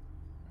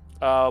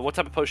 What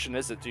type of potion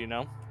is it? Do you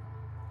know?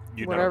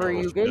 You Whatever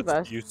you gave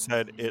us. You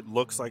said it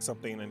looks like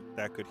something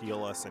that could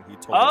heal us, and he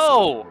told us.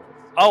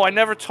 Oh, I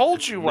never told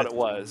It's you what it mystery.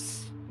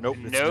 was. Nope.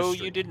 it's No,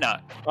 mystery. you did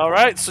not. All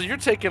right, so you're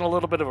taking a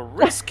little bit of a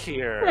risk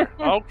here.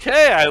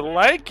 Okay, I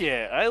like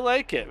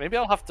it. Maybe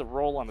I'll have to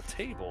roll on a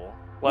table.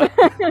 What?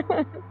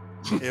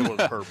 It was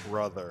her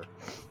brother.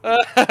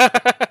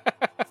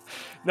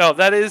 No,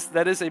 that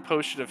is a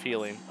potion of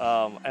healing.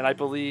 And I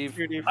believe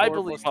 2d4 off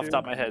the plus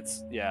top of my head,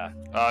 yeah.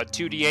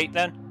 2d8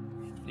 then?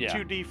 Yeah.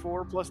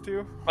 2d4 plus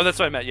 2. Oh, that's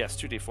what I meant. Yes,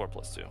 2d4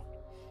 plus 2.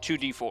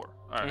 2d4. All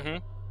right.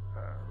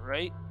 Mm-hmm.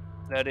 Right.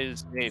 That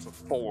is a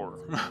 4.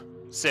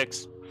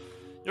 6.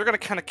 You're gonna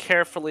kind of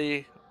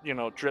carefully,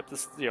 drip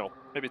this,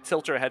 maybe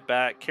tilt her head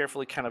back,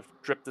 carefully kind of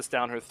drip this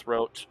down her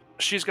throat.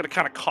 She's gonna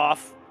kind of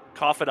cough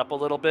it up a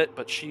little bit,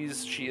 but she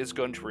is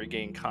going to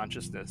regain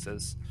consciousness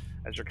as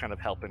you're kind of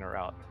helping her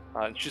out.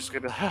 And she's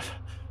gonna,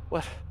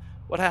 what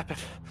happened?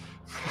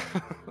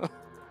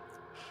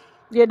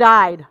 You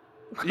died.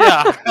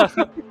 Yeah.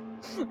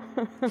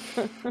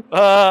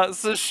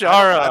 So I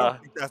Shara.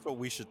 don't think that's what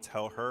we should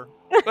tell her.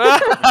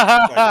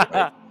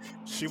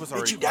 She was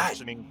already you die?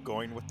 questioning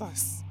going with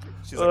us.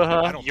 She's like,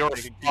 Uh-huh. I don't You're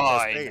think you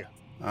guys fine. stay.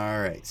 All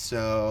right,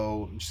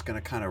 so I'm just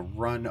gonna kind of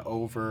run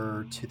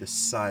over to the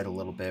side a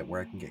little bit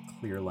where I can get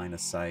clear line of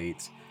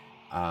sight.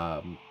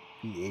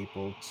 Be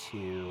able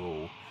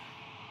to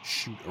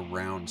shoot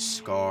around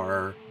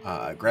Scar,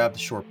 grab the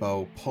short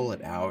bow, pull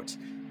it out,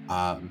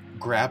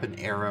 grab an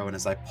arrow, and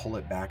as I pull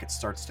it back, it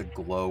starts to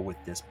glow with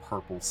this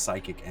purple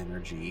psychic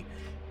energy,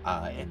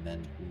 and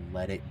then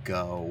let it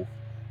go.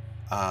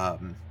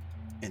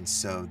 And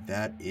so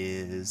that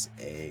is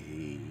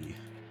It's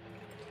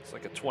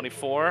like a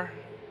 24.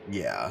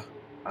 yeah.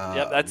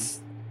 Yep,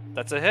 that's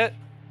a hit.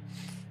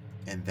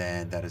 And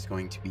then that is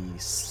going to be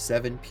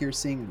 7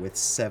 piercing with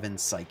 7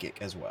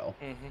 psychic as well.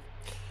 Mm-hmm.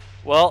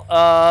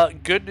 Well,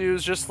 good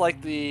news. Just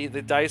like the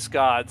dice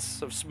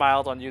gods have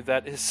smiled on you,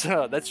 that's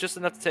just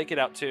enough to take it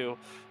out too.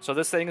 So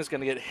this thing is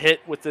going to get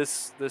hit with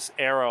this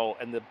arrow,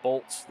 and the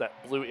bolts,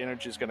 that blue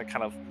energy, is going to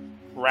kind of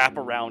wrap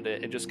around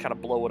it and just kind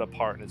of blow it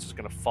apart, and it's just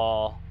going to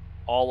fall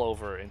all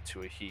over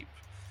into a heap.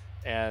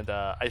 And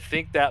I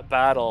think that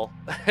battle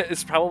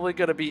is probably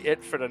going to be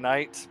it for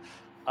tonight.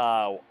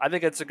 I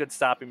think it's a good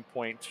stopping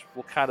point.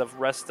 We'll kind of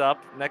rest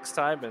up next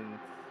time and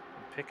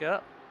pick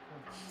up.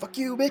 Fuck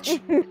you, bitch!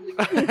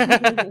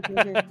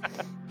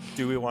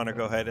 Do we want to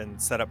go ahead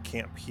and set up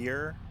camp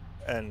here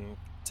and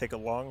take a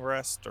long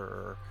rest,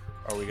 or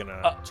are we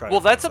gonna try?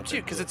 Well, to that's find up to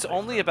you, something because really it's safe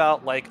only for-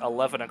 about like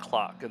 11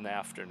 o'clock in the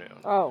afternoon.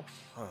 Oh,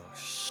 Oh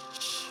shit.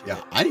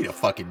 Yeah, I need a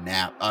fucking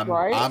nap.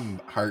 Right? I'm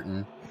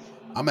hurting.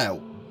 I'm at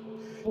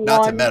not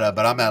to one. meta,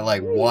 but I'm at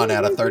like 1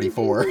 out of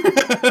 34.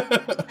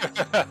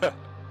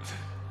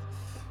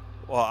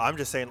 Well, I'm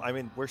just saying. I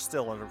mean, we're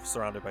still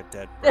surrounded by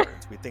dead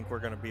birds. We think we're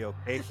gonna be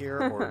okay here,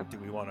 or do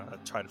we want to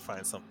try to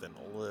find something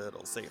a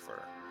little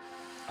safer?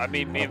 I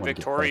mean, me I and wanna get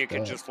Victoria fucked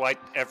can up. just light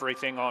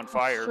everything on It's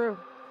fire. true.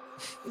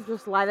 You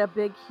just light a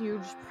big,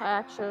 huge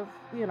patch of,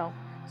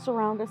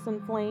 surround us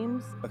in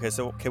flames. Okay,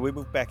 so can we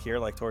move back here,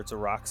 like towards the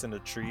rocks and the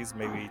trees?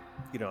 Maybe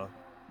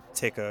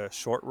take a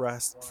short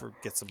rest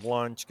get some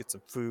lunch, get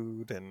some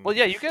food, and Well,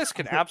 yeah, you guys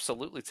can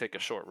absolutely take a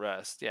short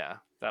rest. Yeah,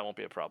 that won't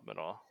be a problem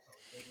at all.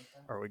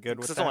 are we good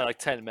with Because it's that? only like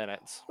 10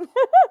 minutes.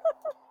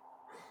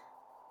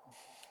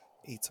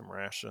 Eat some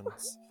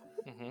rations.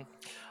 Hmm.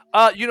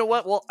 You know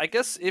what? Well, I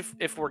guess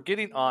if we're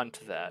getting on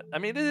to that, I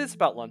mean, it is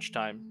about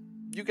lunchtime.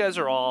 You guys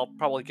are all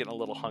probably getting a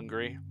little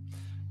hungry.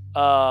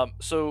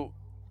 So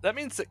that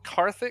means that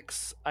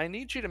Karthix, I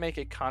need you to make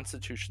a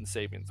Constitution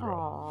saving throw.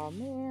 Aw,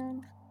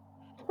 man.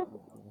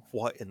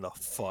 What in the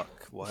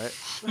fuck? What?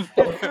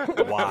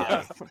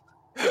 Why?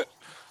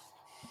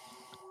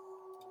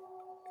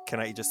 Can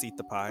I just eat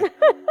the pie?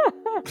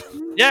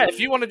 Yeah, if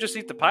you want to just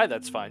eat the pie,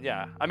 that's fine.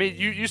 Yeah, I mean,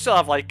 you still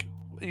have like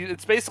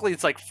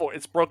it's like four.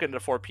 It's broken into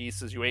 4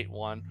 pieces. You ate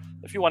one.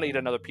 If you want to eat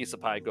another piece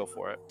of pie, go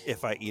for it.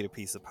 If I eat a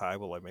piece of pie,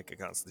 will I make a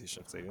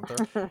Constitution saving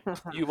throw?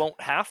 You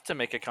won't have to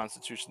make a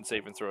Constitution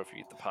saving throw if you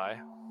eat the pie.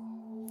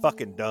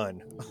 Fucking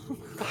done.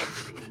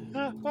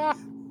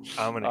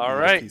 I'm gonna All eat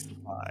right. a piece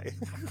of pie.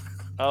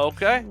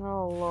 Okay.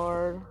 Oh,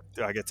 Lord.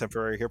 Do I get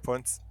temporary hit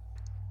points?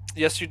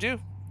 Yes, you do.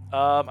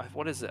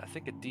 What is it? I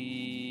think a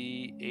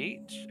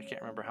D8. I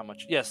can't remember how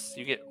much. Yes,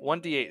 you get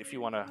 1D8 if you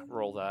want to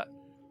roll that.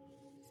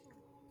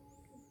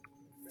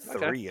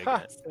 Okay. 3 Ha,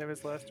 again. same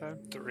as last time.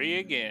 3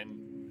 again.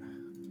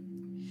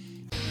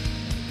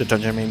 The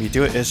Dungeon Made Me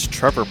Do It is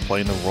Trevor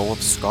playing the role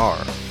of Scar,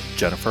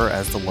 Jennifer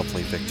as the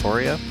lovely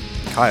Victoria,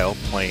 Kyle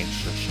playing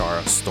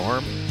Shashara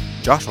Storm,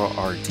 Joshua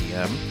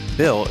RDM,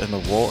 Bill in the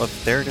role of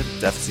Theoden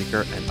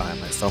Deathseeker, and I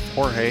myself,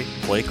 Jorge,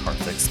 play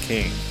Karthix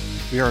King.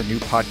 We are a new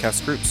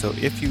podcast group, so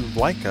if you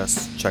like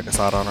us, check us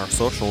out on our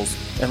socials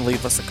and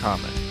leave us a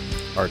comment.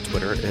 Our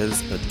Twitter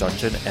is the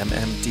Dungeon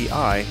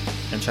MMDI,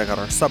 and check out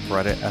our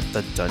subreddit at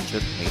the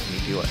Dungeon Made Me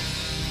Do It.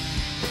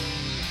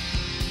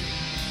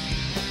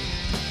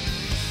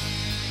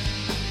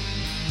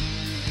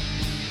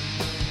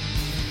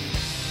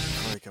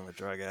 I become a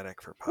drug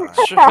addict for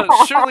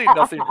pie. Surely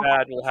nothing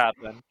bad will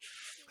happen.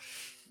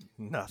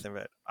 Nothing,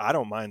 but I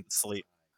don't mind the sleep.